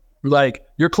 Like,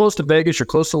 you're close to Vegas, you're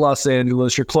close to Los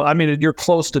Angeles, you're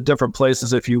close to different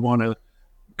places if you want to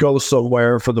go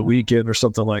somewhere for the weekend or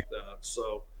something like that.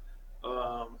 So,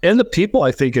 and the people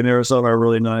I think in Arizona are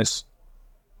really nice.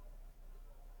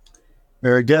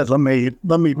 Very good. Let me.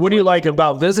 What do you like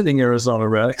about visiting Arizona,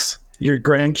 Rex? Your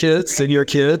grandkids and your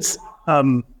kids?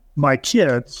 My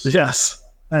kids Yes.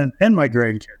 and my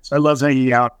grandkids. I love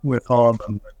hanging out with all of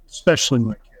them, but especially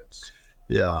my kids.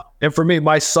 Yeah. And for me,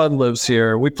 my son lives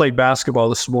here. We played basketball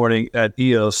this morning at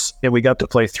EOS, and we got to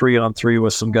play 3-on-3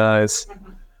 with some guys.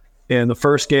 And the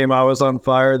first game I was on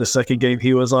fire. The second game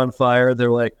he was on fire.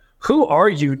 They're like, who are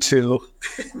you two?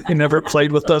 They never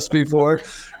played with us before.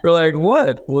 We're like,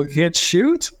 what? We can't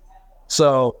shoot?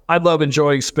 So I love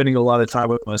enjoying spending a lot of time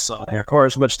with my son here, or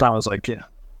as much time as I can.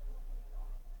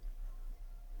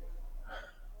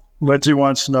 Lindsay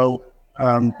wants to know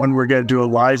when we're going to do a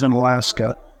live in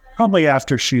Alaska. Probably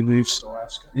after she leaves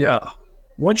Alaska. Yeah.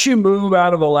 Once you move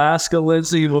out of Alaska,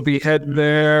 Lindsay, we'll be heading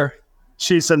there.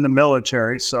 She's in the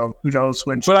military, so who knows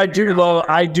when. But I do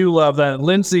love that.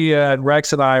 Lindsay and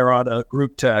Rex and I are on a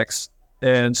group text,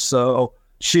 and so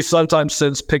she sometimes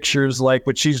sends pictures like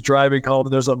when she's driving home,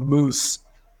 there's a moose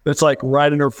that's like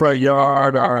right in her front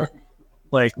yard, or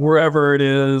like wherever it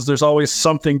is. There's always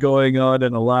something going on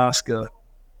in Alaska.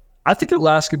 I think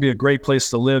Alaska would be a great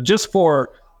place to live, just for,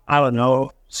 I don't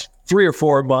know, 3 or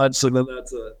 4 months, and then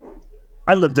that's it.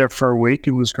 I lived there for a week.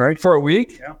 It was great. For a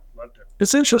week? Yeah, loved it.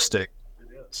 It's interesting.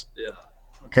 It is. Yeah.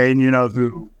 Okay, and you know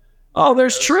who? Oh,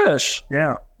 there's Trish.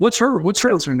 Yeah. What's her What's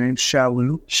her name?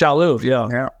 Shalu. Shalou, yeah.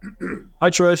 Yeah. Hi,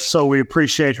 Trish. So we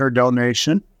appreciate her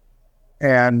donation.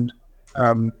 And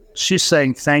she's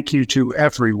saying thank you to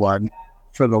everyone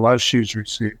for the love she's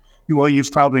received. Well,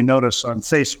 you've probably noticed on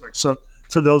Facebook. So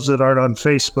for those that aren't on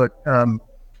Facebook,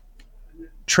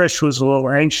 Trish was a little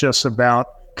anxious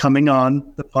about coming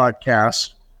on the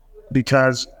podcast,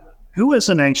 because who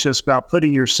isn't anxious about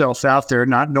putting yourself out there,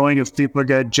 not knowing if people are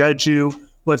going to judge you,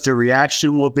 what the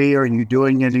reaction will be, are you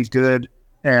doing any good?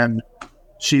 And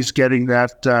she's getting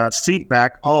that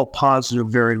feedback, all positive,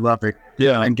 very loving,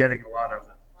 Yeah. and getting a lot of it.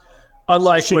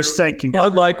 Unlike She's thanking.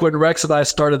 Unlike when Rex and I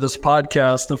started this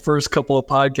podcast, the first couple of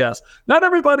podcasts, not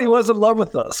everybody was in love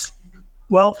with us.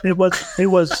 Well, it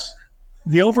was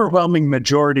the overwhelming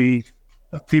majority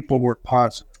of people were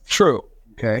positive. True.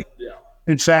 Okay. Yeah.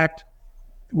 In fact,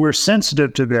 we're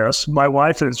sensitive to this. My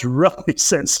wife is really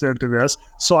sensitive to this.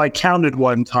 So I counted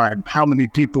one time how many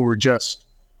people were just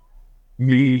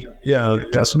me. Yeah.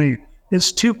 Just me.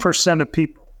 It's 2% of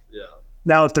people. Yeah.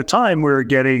 Now, at the time, we were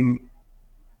getting,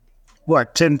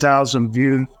 10,000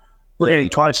 views. We're getting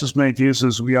twice as many views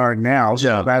as we are now. So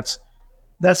Yeah.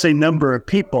 that's a number of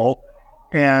people.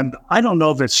 And I don't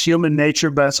know if it's human nature,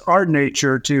 but it's our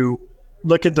nature to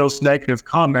look at those negative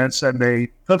comments, and they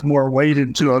put more weight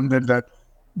into them than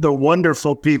the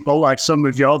wonderful people, like some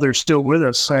of y'all, they're still with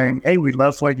us, saying, hey, we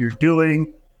love what you're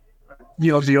doing.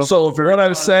 So what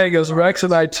I'm saying is Rex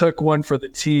and I took one for the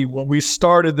team. When we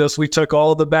started this, we took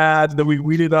all the bad, then we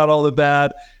weeded out all the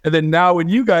bad. And then now when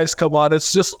you guys come on,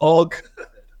 it's just all good.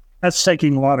 That's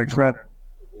taking a lot of credit.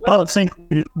 I don't think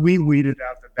we weeded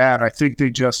out the bad. I think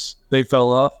They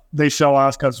fell off. they fell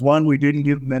off because, one, we didn't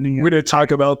give them any, We didn't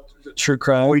talk about true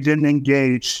crime. we didn't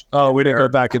engage Oh, we didn't go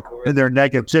back and forth. in their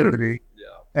negativity. Yeah.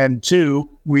 And 2,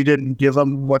 we didn't give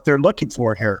them what they're looking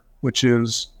for here, which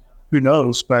is, who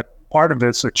knows, but part of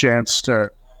it's a chance to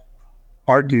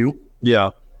argue,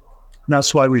 Yeah. And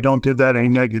that's why we don't give that any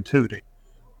negativity.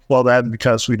 Well, that's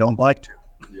because we don't like to.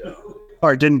 Yeah.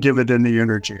 Or didn't give it any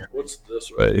energy. What's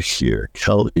this right here?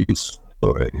 Kelly's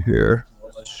right here.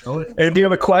 And if you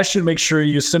have a question, make sure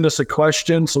you send us a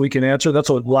question so we can answer. That's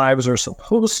what lives are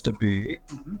supposed to be.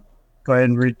 Go ahead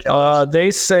and read Kelly's.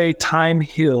 They say time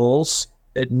heals.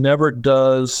 It never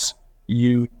does.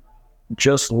 You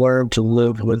just learn to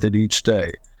live with it each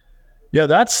day. Yeah,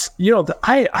 that's,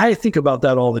 I think about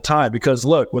that all the time because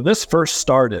look, when this first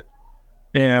started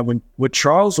and when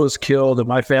Charles was killed and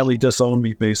my family disowned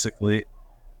me, basically,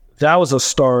 that was a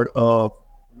start of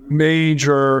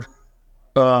major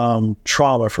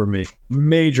trauma for me,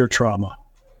 major trauma.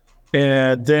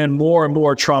 And then more and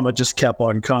more trauma just kept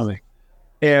on coming.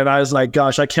 And I was like,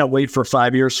 gosh, I can't wait for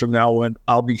 5 years from now when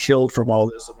I'll be healed from all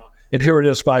this. And here it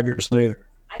is 5 years later.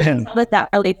 I let that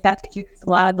really affect you. A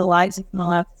lot of the lies you're not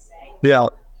allowed to say. Yeah.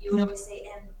 You would always say,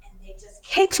 and they just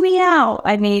kicked me out.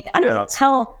 I mean, I don't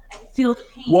tell. I feel the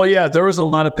pain. Well, yeah, there was a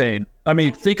lot of pain. I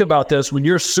mean, think about this. When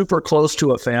you're super close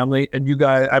to a family and you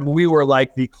guys, we were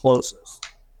like the closest.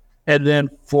 And then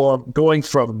going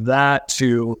from that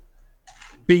to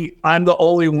I'm the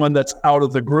only one that's out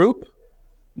of the group,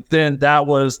 then that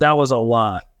was a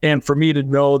lot. And for me to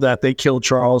know that they killed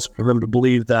Charles, for them to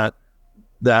believe that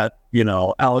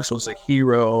Alex was a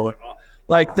hero,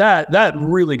 like that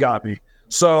really got me.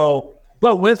 So,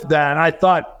 but with that, I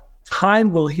thought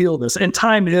time will heal this. And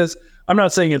time is, I'm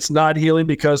not saying it's not healing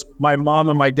because my mom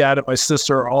and my dad and my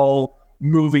sister are all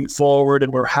moving forward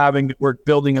and we're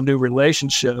building a new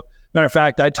relationship. Matter of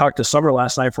fact, I talked to Summer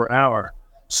last night for an hour.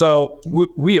 So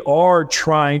we are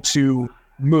trying to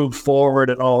move forward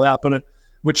and all that, but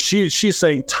which she's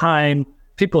saying time,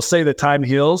 people say that time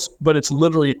heals, but it's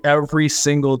literally every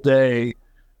single day.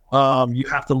 You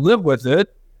have to live with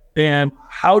it. And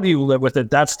how do you live with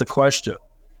it? That's the question,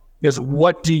 is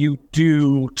what do you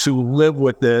do to live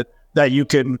with it that you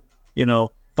can,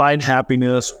 find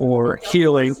happiness or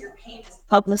healing? Your pain is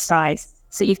publicized,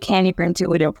 so you can't even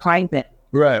do it in private.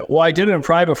 Right. Well, I did it in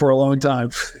private for a long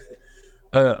time.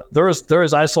 There is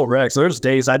ISIL Rex. There's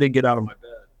days I didn't get out of my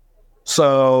bed.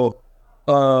 So,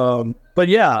 but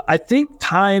yeah, I think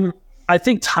time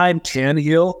can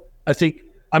heal. I think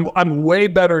I'm way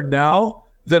better now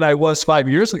than I was 5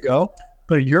 years ago.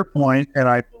 But your point, and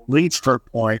I believe her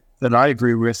point that I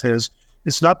agree with, is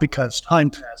it's not because time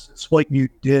passes. It's what you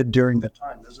did during the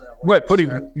time. Isn't that what Right. you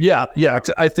said? Yeah.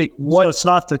 I think So it's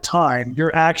not the time.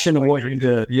 your action and what you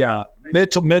did. Yeah.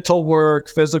 Mental work,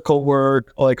 physical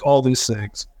work, like all these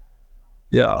things.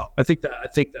 Yeah. I think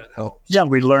that helps. Yeah,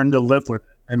 we learn to live with it.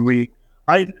 And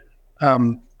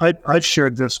I've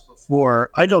shared this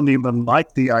before. I don't even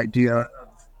like the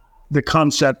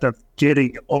concept of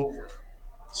getting over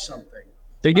something.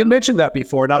 You mentioned that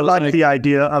before. And I like the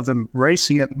idea of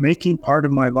embracing it, making part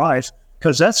of my life,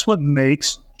 because that's what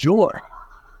makes joy.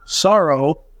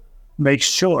 Sorrow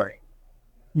makes joy.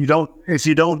 If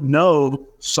you don't know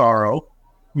sorrow,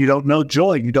 you don't know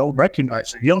joy. You don't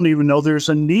recognize it. You don't even know there's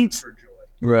a need for joy.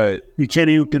 Right. You can't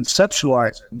even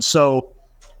conceptualize it. And so,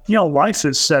 life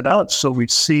is set out so we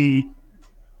see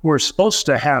we're supposed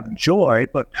to have joy,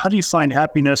 but how do you find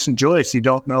happiness and joy if you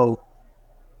don't know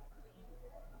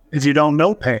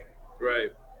pain?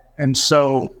 Right. And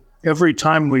so every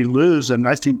time we lose, and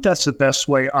I think that's the best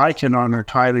way I can honor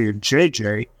Tylee and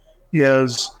JJ,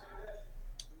 is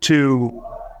to,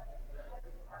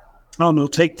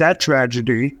 take that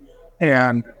tragedy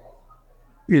and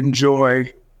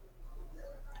enjoy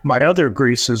my other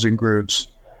Greases and Grooves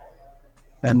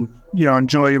and,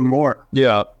 enjoy them more.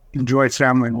 Yeah. Enjoy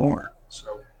family more.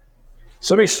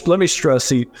 So let me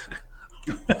stress eat.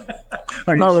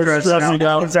 Are you stressed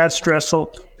out? Is that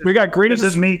stressful? We got greetings.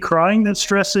 Is it me crying that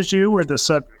stresses you, or the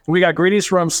subject? We got greetings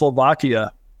from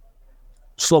Slovakia.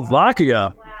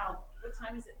 Slovakia. Wow. What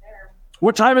time is it there?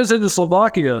 What time is it in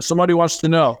Slovakia? Somebody wants to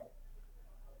know.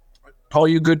 All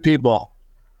you good people.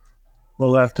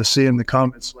 We'll have to see in the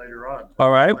comments later on.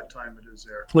 All right. What time it is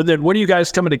there? Well, then when are you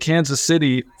guys coming to Kansas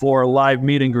City for a live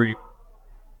meet and greet?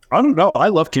 I don't know. I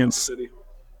love Kansas City.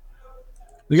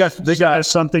 They got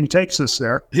Something takes us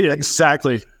there. Yeah,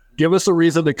 exactly. Give us a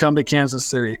reason to come to Kansas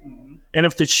City. And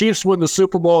if the Chiefs win the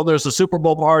Super Bowl, there's a Super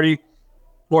Bowl party,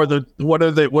 or what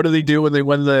do they do when they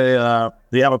win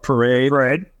they have a parade?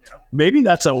 Right. Maybe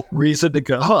that's a reason to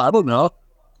go. Oh, I don't know.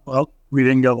 Well, we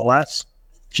didn't go the last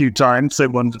few times they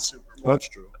won the Super Bowl. That's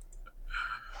true.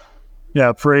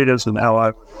 Yeah, parade isn't how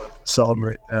I would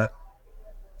celebrate that.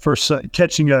 First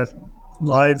catching a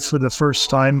live for the first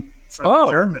time from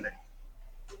Germany.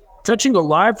 Touching a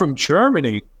live from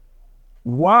Germany.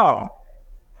 Wow.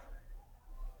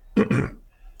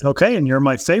 Okay, and you're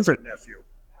my favorite nephew.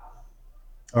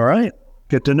 All right.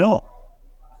 get to know him.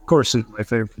 Of course, he's my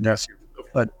favorite nephew,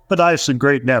 but I have some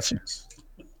great nephews.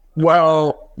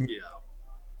 Well, yeah.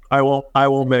 I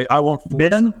won't.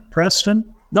 Ben,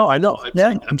 Preston? No, I know.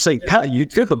 I'm saying, Pat, you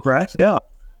did the Brad. Yeah.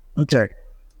 Okay.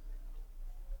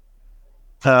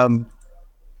 Our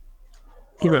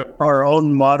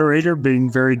own moderator being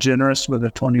very generous with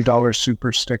a $20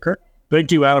 super sticker.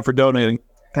 Thank you, Adam, for donating.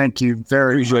 Thank you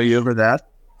very much for that.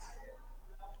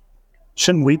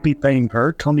 Shouldn't we be paying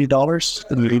her $20?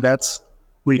 I mean,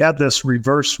 we have this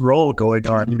reverse role going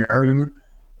on here,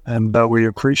 and we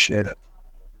appreciate it.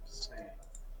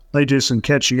 Let me do some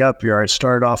catching up here. I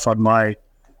started off on my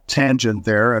tangent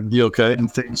there, and you okay? And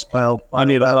things. Well, I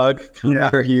need a hug.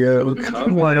 Yeah, you.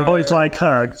 Well, I always like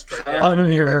hugs.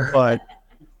 I'm here, but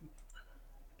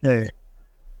hey,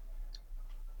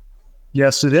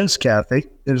 yes, it is, Kathy.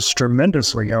 It is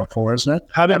tremendously helpful, isn't it?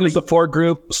 Having the support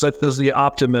group, such as the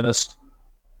Optimist,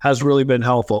 has really been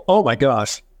helpful. Oh my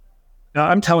gosh, now,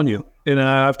 I'm telling you, and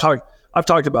I've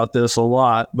talked about this a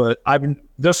lot, but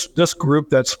this group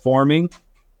that's forming.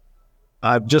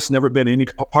 I've just never been any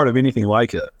part of anything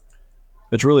like it.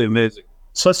 It's really amazing.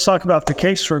 So let's talk about the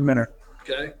case for a minute.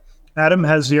 Okay. Adam,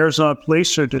 has the Arizona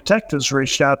police or detectives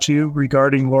reached out to you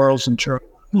regarding Laurels and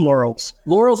Laurels?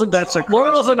 Laurels and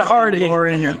Laurels and Hardy.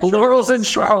 Laurels and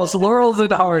Charles. Laurels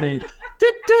and Hardy.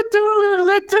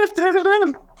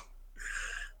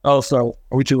 Oh, sorry.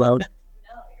 Are we too loud?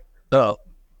 Oh.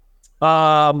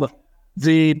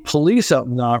 The police have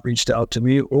not reached out to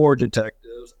me or detectives.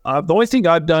 The only thing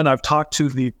I've done, I've talked to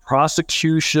the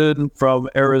prosecution from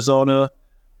Arizona.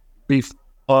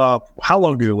 How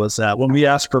long ago was that? When we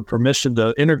asked for permission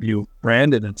to interview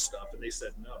Brandon and stuff, and they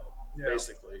said no,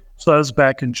 basically. So that was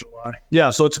back in July. Yeah,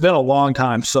 so it's been a long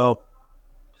time. So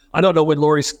I don't know when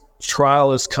Lori's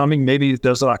trial is coming. Maybe it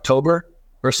does in October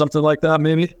or something like that,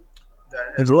 maybe?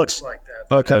 It looks like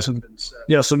that. Okay. It hasn't been said.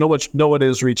 Yeah, so no one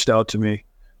has reached out to me.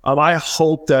 I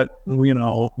hope that, me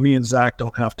and Zach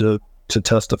don't have to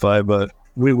testify, but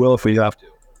we will if we have to.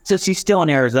 So she's still in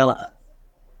Arizona.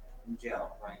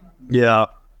 Yeah.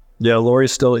 Yeah,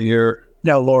 Lori's still here.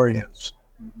 Yeah, Lori is.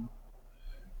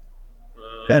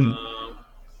 And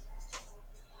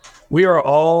we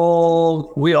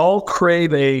all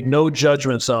crave a no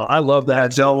judgment zone. I love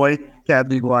that. Delway,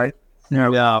 Kathy White.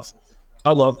 Yeah.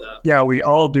 I love that. Yeah, we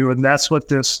all do, and that's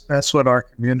what our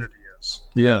community is.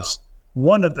 Yes.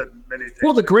 One of the many things.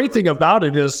 Well, the great thing about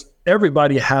it is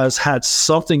everybody has had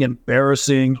something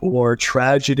embarrassing or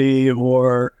tragedy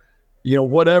or,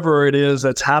 whatever it is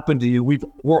that's happened to you.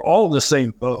 We're all in the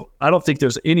same boat. I don't think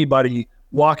there's anybody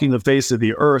walking the face of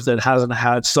the earth that hasn't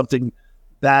had something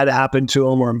bad happen to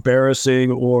them or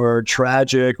embarrassing or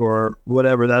tragic or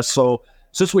whatever. That's so,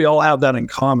 since we all have that in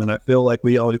common, I feel like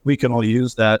we can all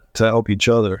use that to help each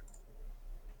other.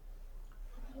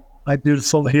 My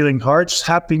beautiful healing hearts.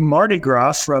 Happy Mardi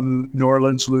Gras from New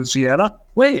Orleans, Louisiana.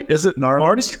 Wait, is it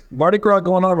Mardi Gras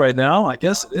going on right now? I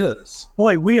guess it is.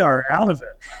 Boy, we are out of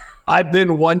it. I've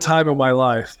been one time in my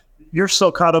life. You're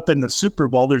so caught up in the Super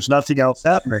Bowl, there's nothing else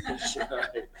happening.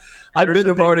 I've been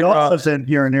to Mardi Gras.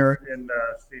 Here in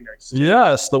Phoenix.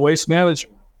 Yes, the waste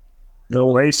management. The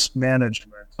waste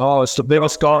management. Oh, it's the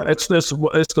biggest golf. It's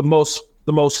the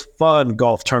most fun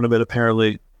golf tournament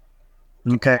apparently.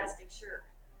 Okay.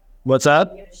 What's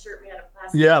that?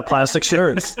 Yeah, plastic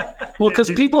shirts. Well,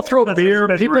 because people throw beer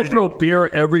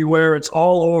everywhere. It's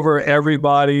all over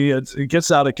everybody. It gets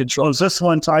out of control. Oh, is this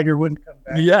one Tiger wouldn't come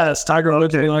back? Yes, Tiger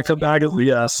wouldn't come back.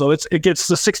 Yeah, so it gets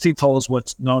the 16th hole is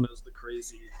what's known as the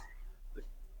crazy.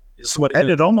 And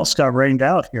it almost got rained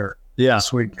out here. Yeah,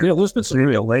 this week. Yeah, it's been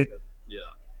real late. Yeah.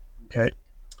 Okay.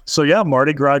 So yeah,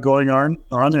 Mardi Gras going on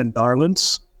in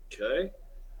Darlands. Okay.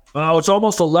 It's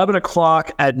almost 11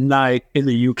 o'clock at night in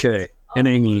the UK, in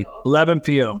England, 11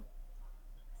 p.m.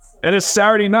 And it's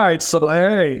Saturday night, so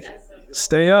hey,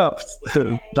 stay up,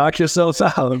 knock yourselves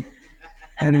out.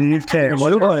 And in the UK,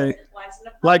 what do I?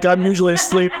 Like I'm usually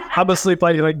asleep. I'm asleep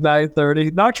like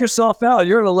 9:30. Knock yourself out.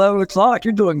 You're at 11 o'clock.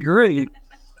 You're doing great.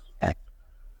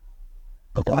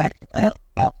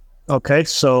 Okay,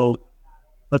 so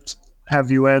let's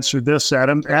have you answer this,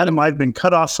 Adam. Adam, I've been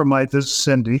cut off from this is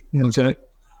Cindy. Okay.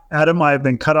 Adam, I have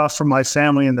been cut off from my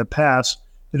family in the past.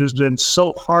 It has been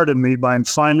so hard on me, but I'm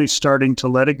finally starting to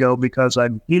let it go because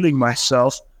I'm healing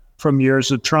myself from years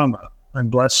of trauma. I'm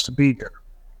blessed to be here.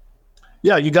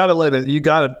 Yeah, you got to let it.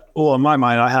 Well, in my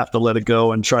mind, I have to let it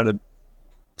go and try to.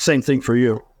 Same thing for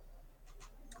you.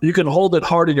 You can hold it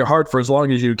hard in your heart for as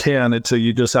long as you can until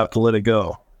you just have to let it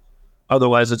go.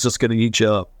 Otherwise, it's just going to eat you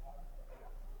up.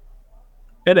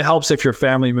 And it helps if your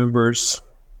family members,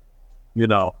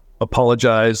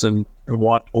 apologize and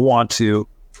want to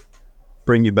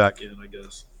bring you back in, I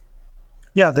guess.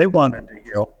 Yeah, they wanted to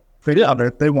heal.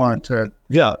 They wanted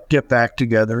to get back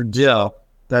together. Yeah.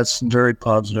 That's very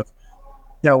positive.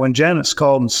 Yeah, when Janice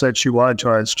called and said she wanted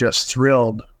to, I was just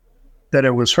thrilled that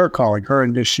it was her calling, her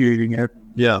initiating it,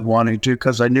 wanting to,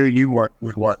 because I knew you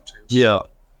would want to. Yeah.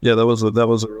 Yeah, that was a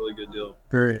really good deal.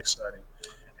 Very exciting.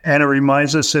 And it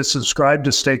reminds us to subscribe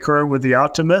to Stay Current with the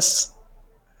Optimists.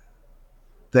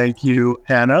 Thank you,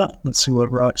 Anna. Let's see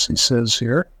what Roxy says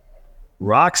here.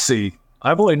 Roxy.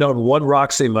 I've only known one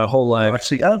Roxy my whole life.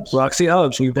 Roxy Ubbs. Roxy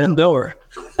Ubbs. We've been to her.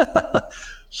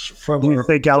 Do you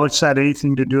think Alex had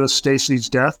anything to do with Stacy's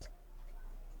death?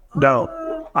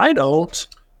 No. I don't.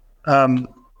 And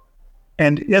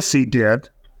if he did,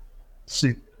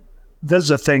 see,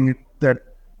 there's a thing that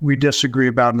we disagree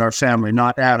about in our family,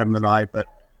 not Adam and I, but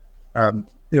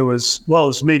it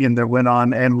was Megan that went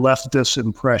on and left this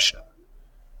impression.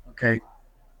 Okay.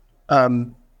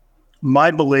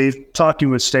 My belief, talking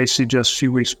with Stacy just a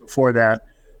few weeks before that,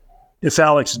 if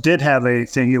Alex did have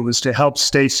anything, it was to help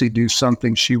Stacy do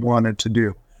something she wanted to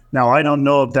do. Now, I don't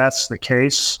know if that's the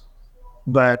case,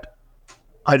 but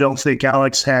I don't think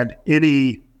Alex had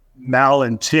any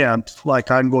malintent,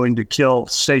 like I'm going to kill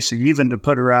Stacy, even to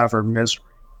put her out of her misery.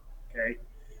 Okay.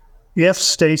 If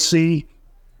Stacy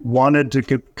wanted to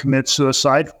commit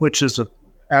suicide, which is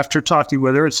after talking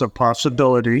with her, it's a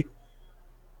possibility,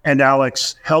 and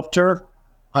Alex helped her,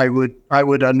 I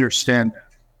would understand that.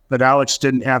 But Alex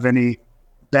didn't have any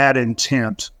bad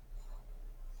intent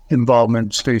involvement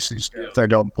in Stacy's death, I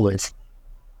don't believe.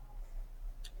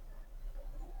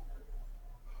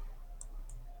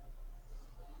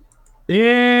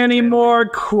 Any more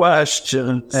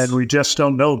questions? And we just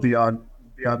don't know beyond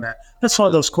that. That's one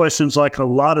of those questions, like a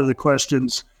lot of the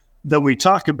questions that we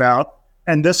talk about,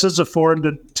 and this is a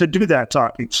forum to do that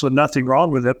talking, so nothing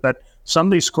wrong with it, but some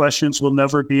of these questions will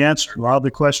never be answered. A lot of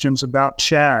the questions about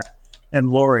Chad and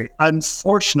Lori,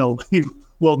 unfortunately,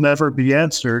 will never be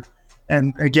answered.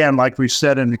 And again, like we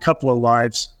said in a couple of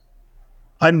lives,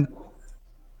 I don't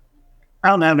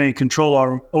have any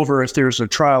control over if there's a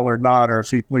trial or not, or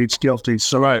if he pleads guilty.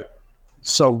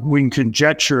 So we can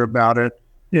conjecture about it.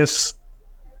 If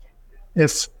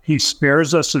he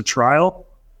spares us a trial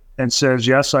and says,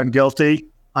 yes, I'm guilty,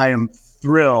 I am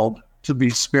thrilled to be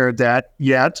spared that.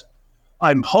 Yet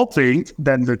I'm hoping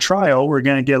that in the trial, we're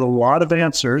going to get a lot of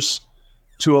answers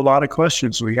to a lot of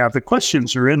questions we have. The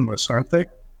questions are endless, aren't they?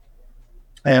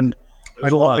 And I'm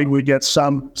hoping we get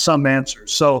some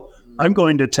answers. So I'm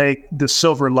going to take the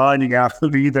silver lining out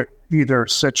of either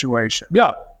situation.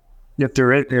 Yeah.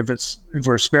 If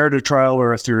we're spared a trial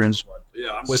or if there is one.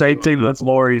 Yeah. Same thing with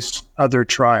Lori's other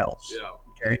trials. Yeah.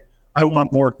 Okay. I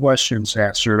want more questions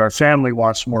answered. Our family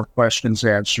wants more questions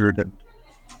answered.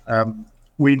 And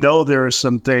we know there are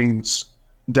some things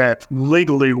that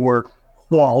legally were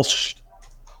quashed.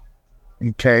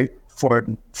 Okay,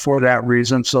 for that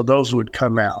reason, so those would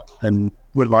come out, and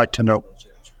would like to know those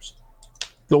answers.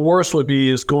 The worst would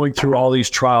be is going through all these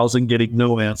trials and getting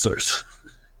no answers.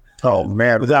 Oh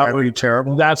man, that would be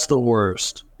terrible. That's the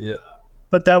worst. Yeah,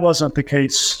 but that wasn't the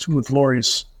case with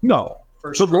Lori's. No,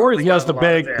 so Lori has the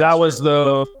big. That was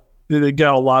they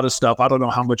got a lot of stuff. I don't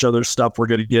know how much other stuff we're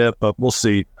going to get, but we'll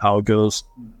see how it goes.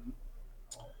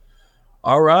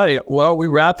 All right. Well,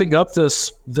 we're wrapping up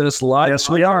this live. Yes,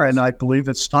 we are, and I believe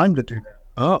it's time to do that.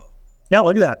 Oh. Yeah,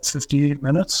 look at that. 58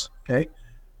 minutes. Okay.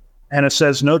 And it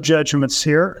says no judgments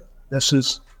here.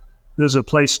 There's a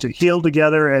place to heal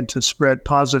together and to spread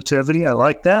positivity. I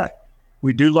like that.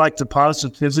 We do like the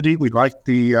positivity. We like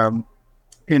the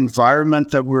environment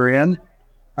that we're in.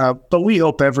 But we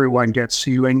hope everyone gets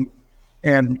healing.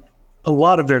 And we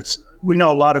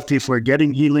know a lot of people are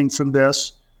getting healing from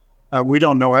this. We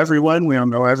don't know everyone. We don't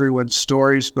know everyone's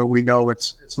stories, but we know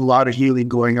it's a lot of healing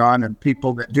going on, and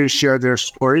people that do share their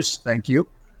stories. Thank you.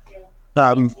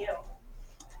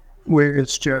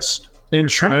 It's just in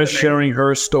sharing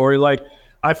her story. Like,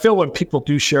 I feel when people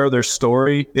do share their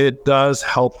story, it does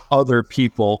help other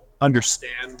people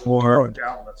understand more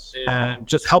and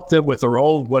just help them with their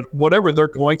own whatever they're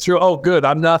going through. Oh, good,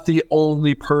 I'm not the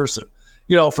only person.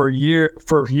 For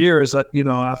years,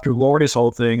 after Lori's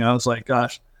whole thing, I was like,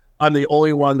 gosh, I'm the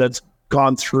only one that's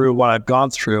gone through what I've gone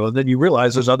through. And then you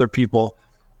realize there's other people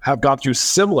have gone through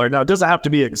similar. Now, it doesn't have to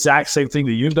be the exact same thing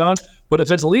that you've done, but if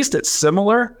at least it's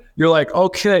similar, you're like,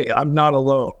 okay, I'm not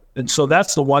alone. And so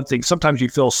that's the one thing. Sometimes you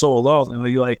feel so alone, and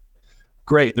you're like,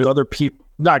 great, there's other people,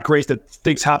 not great that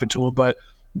things happen to them, but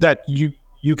that you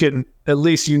can, at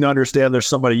least understand there's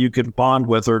somebody you can bond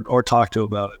with or talk to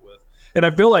about it with. And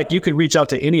I feel like you can reach out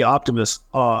to any optimist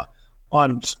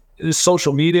on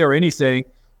social media or anything,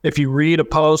 if you read a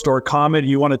post or a comment,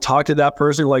 you want to talk to that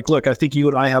person, like, look, I think you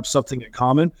and I have something in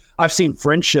common. I've seen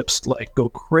friendships like go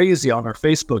crazy on our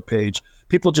Facebook page.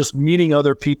 People just meeting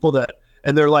other people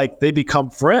and they're like, they become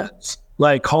friends,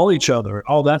 like call each other,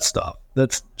 all that stuff.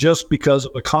 That's just because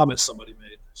of a comment somebody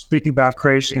made. Speaking about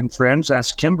crazy and friends,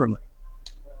 ask Kimberly.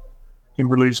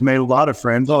 Kimberly's made a lot of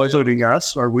friends, including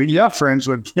us. Are we friends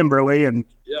with Kimberly? And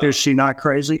is she not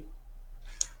crazy?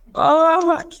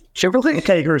 Kimberly?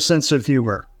 Okay, her sense of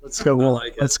humor. Let's go.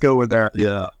 Let's go with that.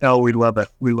 Yeah. Oh, we love it.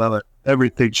 We love it.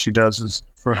 Everything she does is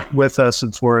with us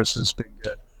and for us has been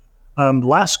good.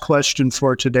 Last question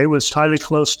for today. Was Tylee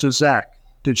close to Zach?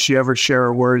 Did she ever share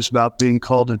her worries about being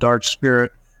called a dark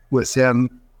spirit with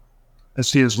him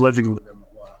as he is living with him?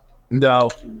 No.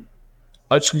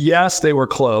 Yes, they were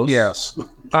close. Yes.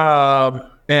 And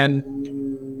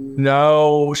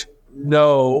no,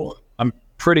 I'm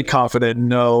pretty confident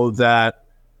that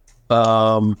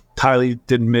Tylee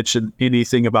didn't mention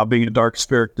anything about being a dark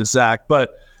spirit to Zach,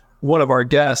 but one of our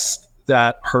guests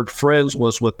that her friends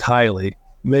was with Tylee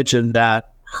mentioned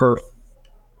that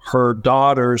her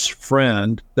daughter's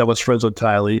friend that was friends with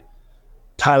Tylee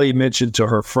mentioned to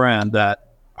her friend that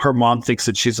her mom thinks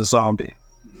that she's a zombie.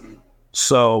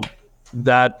 So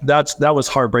that was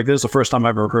heartbreaking. This is the first time I've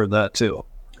ever heard that too.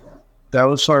 That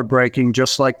was heartbreaking,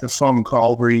 just like the phone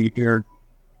call where you hear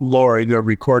Lori, the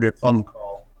recorded phone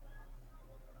call.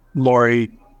 Lori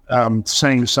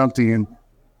saying something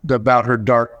about her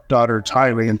dark daughter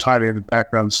Tylee, and Tylee in the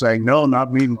background saying, "No,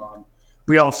 not me, Mom."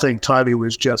 We all think Tylee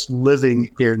was just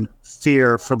living in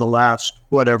fear for the last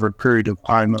whatever period of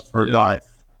time of her life.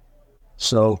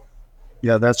 So,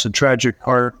 yeah, that's a tragic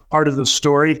part of the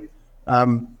story.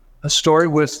 A story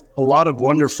with a lot of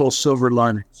wonderful silver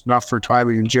linings, not for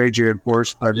Tylee and JJ, of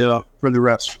course, but for the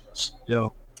rest of us. Yeah.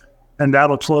 And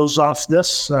that'll close off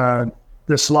this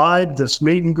live, this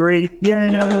meet and greet.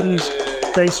 Yay!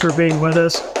 Thanks for being with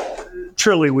us.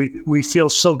 Truly, we feel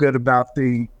so good about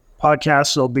the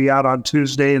podcast. It'll be out on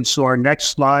Tuesday, and so our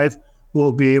next live,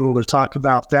 we'll be able to talk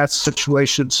about that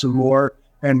situation some more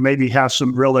and maybe have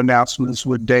some real announcements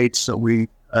with dates that we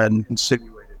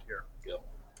insinuated here.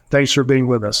 Thanks for being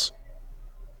with us.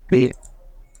 Be.